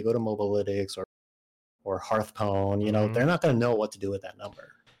data, when they go to Mobalytics or Hearthstone, they're not going to know what to do with that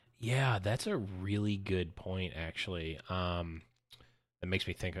number. Yeah, that's a really good point, actually. That makes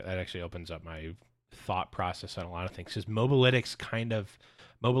me think, that actually opens up my thought process on a lot of things. Because Mobalytics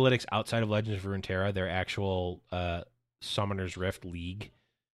outside of Legends of Runeterra, their actual Summoner's Rift League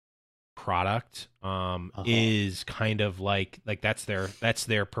product is kind of like that's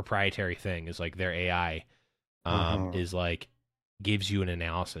their proprietary thing, is like their AI is like gives you an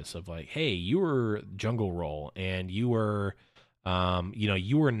analysis of like, hey, you were jungle role and you were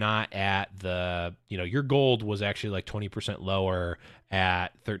you were not at the, your gold was actually like 20% lower at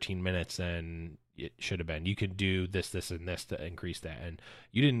 13 minutes than it should have been. You could do this, and this to increase that. And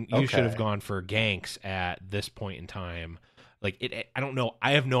you should have gone for ganks at this point in time. Like I don't know.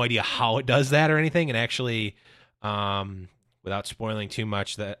 I have no idea how it does that or anything. And actually, without spoiling too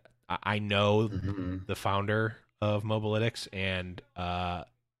much, that I know the founder of Mobalytics, and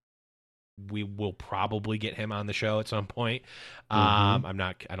we will probably get him on the show at some point. I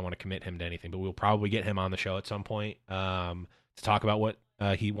don't want to commit him to anything, but we'll probably get him on the show at some point to talk about what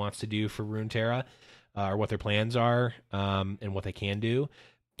he wants to do for Runeterra, or what their plans are, and what they can do.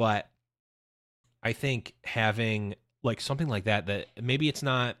 But I think having like something like that maybe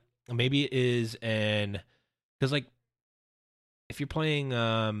it is because like if you're playing,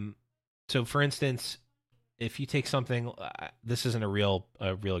 so for instance, if you take something, this isn't a real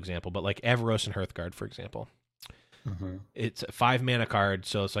example, but like Avaros and Hearthguard, for example, it's a 5 mana card.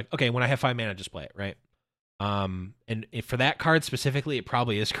 So it's like, okay, when I have 5 mana, just play it, right? And if for that card specifically, it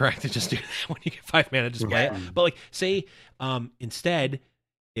probably is correct to just do that when you get 5 mana, just play it. But like, say, instead,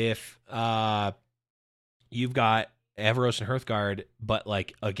 if you've got Avaros and Hearthguard, but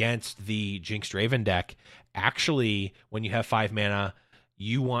like against the Jinxed Raven deck, actually, when you have 5 mana,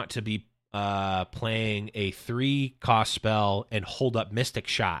 you want to be playing a 3-cost spell and hold up Mystic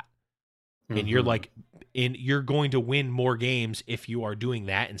Shot, and you're like, you're going to win more games if you are doing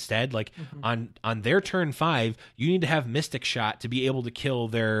that instead. Like on their turn 5, you need to have Mystic Shot to be able to kill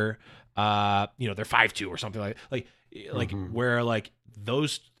their their 5/2 or something like where like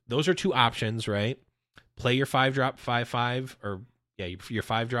those are two options, right? Play your 5-drop 5/5, or your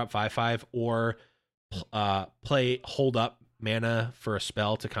 5-drop 5/5, or play hold up mana for a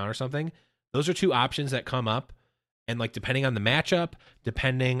spell to counter something. Those are two options that come up, and like depending on the matchup,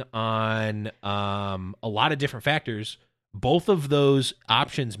 depending on a lot of different factors, both of those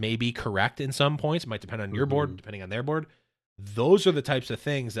options may be correct in some points. It might depend on your board, depending on their board. Those are the types of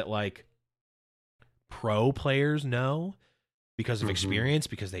things that like pro players know because of experience,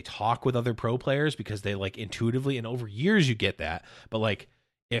 because they talk with other pro players, because they like intuitively, and over years you get that. But like,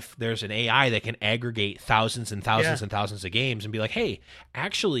 if there's an AI that can aggregate thousands and thousands and thousands of games and be like, hey,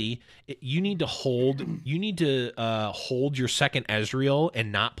 actually, you need to hold your second Ezreal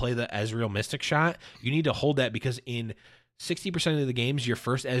and not play the Ezreal Mystic Shot. You need to hold that because in 60% of the games, your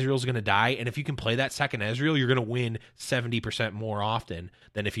first Ezreal is going to die. And if you can play that second Ezreal, you're going to win 70% more often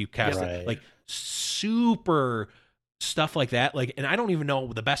than if you cast it. Like super stuff like that. Like, and I don't even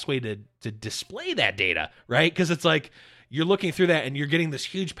know the best way to display that data, right? Because it's like, you're looking through that and you're getting this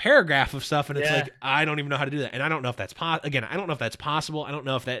huge paragraph of stuff, and it's like, I don't even know how to do that. And I don't know if that's again, I don't know if that's possible. I don't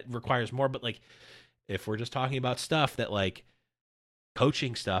know if that requires more, but like, if we're just talking about stuff that like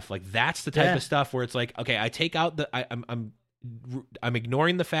coaching stuff, like that's the type of stuff where it's like, okay, I take out I'm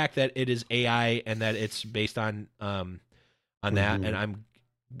ignoring the fact that it is AI and that it's based on that. And I'm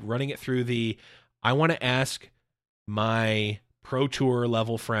running it through I want to ask my Pro Tour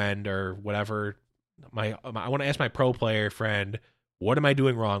level friend or whatever, I want to ask my pro player friend, what am I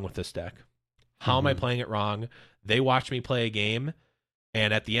doing wrong with this deck? How am I playing it wrong? They watch me play a game,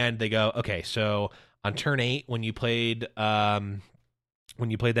 and at the end they go, okay, so on turn 8 when you played that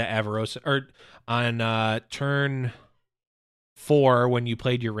Avarosa, or on turn 4 when you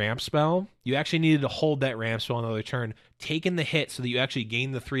played your ramp spell, you actually needed to hold that ramp spell another turn, taking the hit so that you actually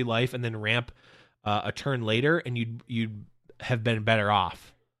gain the 3 life and then ramp a turn later, and you'd have been better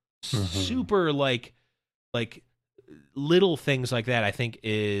off. Super like little things like that, I think,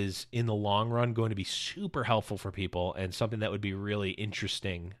 is in the long run going to be super helpful for people, and something that would be really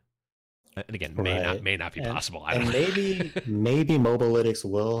interesting. And again, may not be possible. I don't know. maybe Mobalytics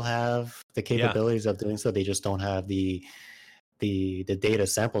will have the capabilities of doing so. They just don't have the data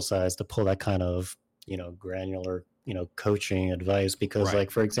sample size to pull that kind of granular coaching advice. Because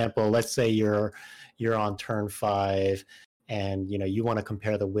like, for example, let's say you're on turn 5 and you want to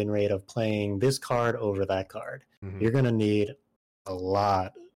compare the win rate of playing this card over that card. You're going to need a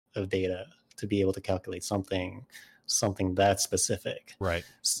lot of data to be able to calculate something that specific. Right.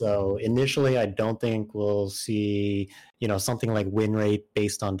 So initially, I don't think we'll see something like win rate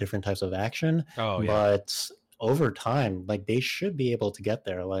based on different types of action. But over time, like, they should be able to get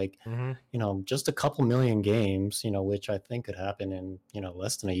there. Like, just a couple million games, which I think could happen in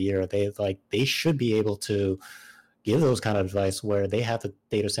less than a year. They should be able to give those kind of advice where they have the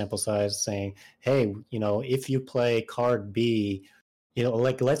data sample size saying, hey, if you play card B,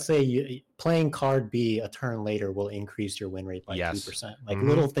 like, let's say playing card B a turn later will increase your win rate by 2%. Like,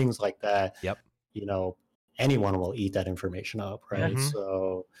 little things like that. Yep. Anyone will eat that information up, right?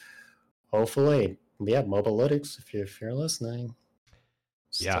 So hopefully, Mobalytics, if you're listening,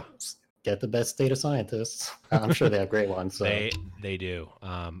 get the best data scientists. I'm sure they have great ones. So. They do.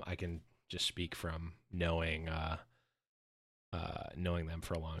 I can just speak from knowing them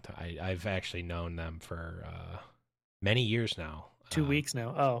for a long time. I've actually known them for many years now. 2 weeks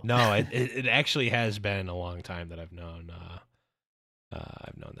now. Oh no, it actually has been a long time that I've known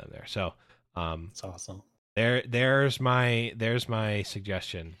them there. So it's awesome. There's my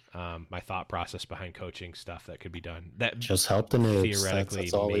suggestion, my thought process behind coaching stuff that could be done. That just help the noobs. Theoretically,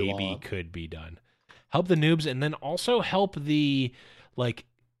 that's all maybe could be done. Help the noobs, and then also help the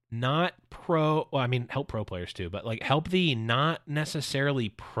not pro. Well, I mean, help pro players too, but help the not necessarily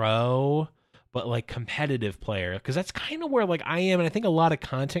pro, but competitive player, because that's kind of where I am, and I think a lot of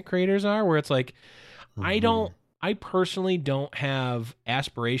content creators are, where it's I personally don't have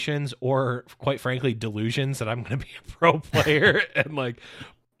aspirations or, quite frankly, delusions that I'm going to be a pro player and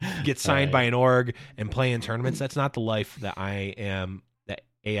get signed by an org and play in tournaments. That's not the life that I am. That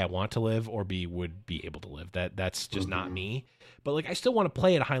A, I want to live, or B, would be able to live. That's just not me. But I still want to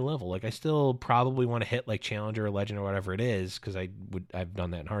play at a high level. I still probably want to hit Challenger or Legend or whatever it is, because I've done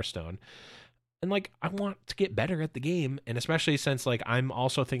that in Hearthstone. And I want to get better at the game, and especially since I'm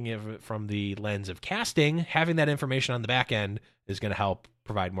also thinking of it from the lens of casting, having that information on the back end is going to help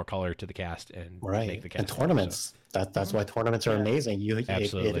provide more color to the cast and make the cast. And tournaments. That's why tournaments are amazing.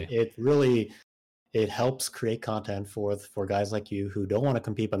 Absolutely. It really helps create content for guys like you who don't want to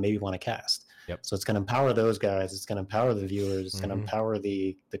compete but maybe want to cast. Yep. So it's going to empower those guys. It's going to empower the viewers. It's going to empower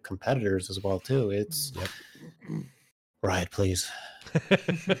the competitors as well too. It's Riot, please.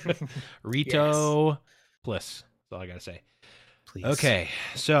 Rito Bliss. That's all I gotta say. Please. Okay,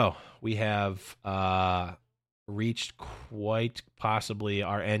 so we have reached quite possibly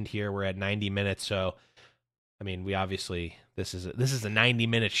our end here. We're at 90 minutes, so I mean, we obviously this is a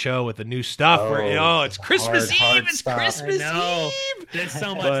 90-minute show with the new stuff. It's Christmas Eve. It's Christmas Eve. There's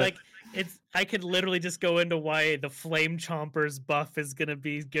so much I could literally just go into why the Flame Chompers buff is going to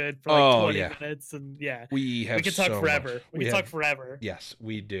be good for 20 minutes. And we could talk forever. We could talk forever. Yes,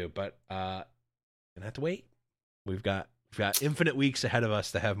 we do. But gonna have to wait. We've got infinite weeks ahead of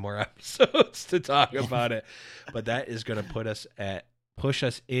us to have more episodes to talk about it. But that is going to push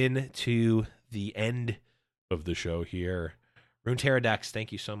us into the end of the show here. Runeterra Dex,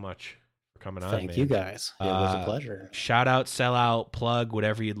 thank you so much for coming on. Thank you guys. It was a pleasure. Shout out, sell out, plug,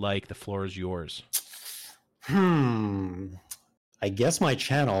 whatever you'd like. The floor is yours. I guess my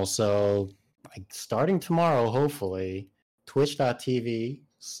channel. So starting tomorrow, hopefully,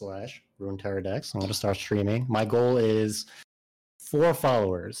 twitch.tv/RuneTerraDex. I'm going to start streaming. My goal is 4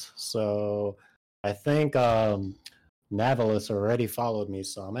 followers. So I think Navalis already followed me,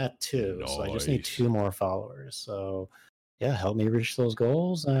 so I'm at 2. Nice. So I just need 2 more followers. So help me reach those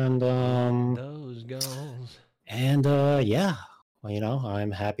goals. And I'm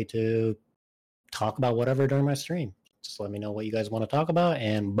happy to talk about whatever during my stream. Just let me know what you guys want to talk about,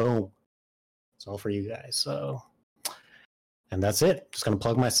 and boom, it's all for you guys. So, and that's it. Just gonna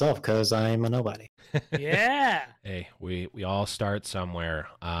plug myself because I'm a nobody. Yeah. Hey, we all start somewhere,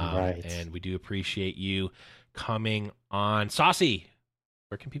 Right. and we do appreciate you coming on. Saucy,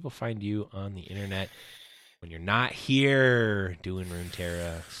 where can people find you on the internet when you're not here doing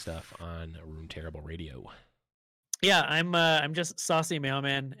Runeterra stuff on Rune Terrible Radio? Yeah, I'm just Saucy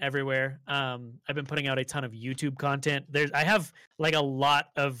Mailman everywhere. I've been putting out a ton of YouTube content. I have like a lot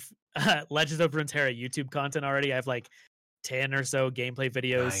of Legends of Runeterra YouTube content already. I have like 10 or so gameplay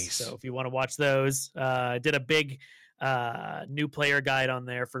videos. Nice. So if you want to watch those, I did a big new player guide on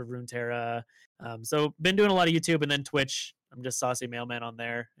there for Runeterra. So been doing a lot of YouTube, and then Twitch. I'm just Saucy Mailman on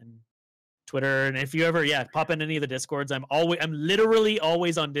there, and Twitter. And if you ever pop in any of the Discords, I'm literally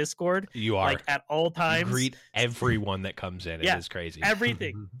always on Discord. You are, like, at all times. You greet everyone that comes in. Yeah, it is crazy.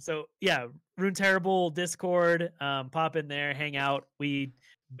 Everything. So yeah, Rune Terrible Discord. Pop in there, hang out. We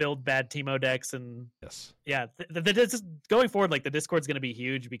build bad Teemo decks, and yes, yeah, going forward, like, the Discord's going to be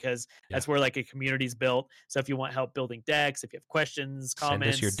huge because that's where like a community's built. So if you want help building decks, if you have questions, comments,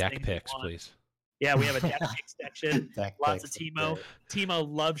 send us your deck picks, please. Yeah, we have a deck picks section. Lots of picks, Teemo. Teemo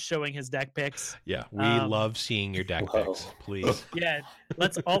loves showing his deck picks. Yeah, we love seeing your deck picks. Please. Yeah,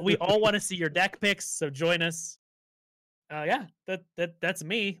 we all want to see your deck picks, so join us. Yeah, that's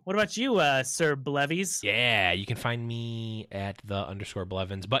me. What about you, Sir Blevies? Yeah, you can find me at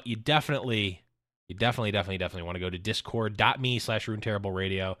 @the_Blevins, but you definitely want to go to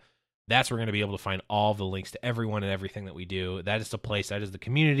discord.me/RuneTerribleRadio. That's where we're going to be able to find all the links to everyone and everything that we do. That is the place. That is the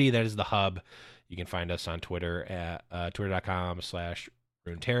community. That is the hub. You can find us on Twitter at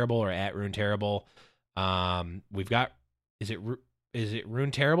twitter.com/RuneTerrible or @RuneTerrible. We've got, is it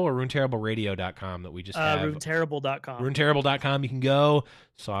Rune Terrible or RuneTerribleRadio.com that we just have? RuneTerrible.com. RuneTerrible.com. You can go.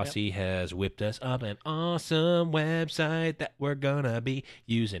 Saucy has whipped us up an awesome website that we're going to be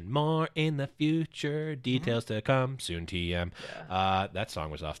using more in the future. Details to come. Soon, TM. Yeah. That song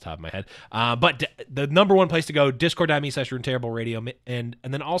was off the top of my head. But the number one place to go, discord.me/RuneTerribleRadio. And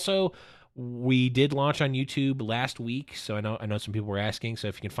then also, we did launch on YouTube last week, so I know some people were asking. So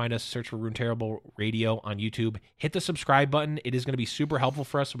if you can find us, search for Rune Terrible Radio on YouTube. Hit the subscribe button. It is going to be super helpful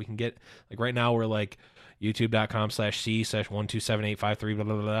for us, so we can get, like, right now we're like youtube.com/c/12785 blah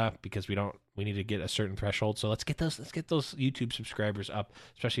blah blah, because we need to get a certain threshold. So let's get those YouTube subscribers up,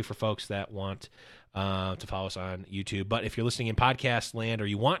 especially for folks that want to follow us on YouTube. But if you're listening in podcast land or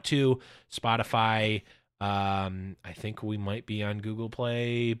you want to, Spotify. I think we might be on Google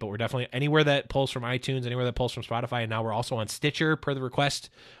Play, but we're definitely anywhere that pulls from iTunes, anywhere that pulls from Spotify, and now we're also on Stitcher per the request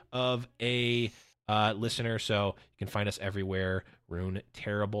of a listener. So you can find us everywhere, Rune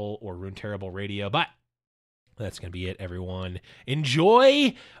Terrible or Rune Terrible Radio. But that's going to be it, everyone.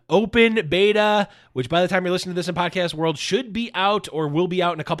 Enjoy open beta, which by the time you're listening to this in podcast world should be out or will be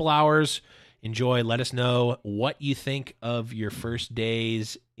out in a couple hours. Enjoy. Let us know what you think of your first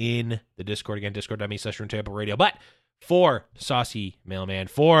days in the Discord. Again, discord.me/RuneTerribleRadio. But for Saucy Mailman,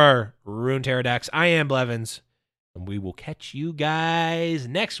 for Runeterra Decks, I am Blevins, and we will catch you guys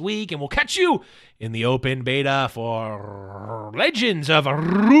next week, and we'll catch you in the open beta for Legends of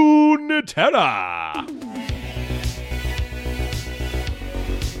Runeterra.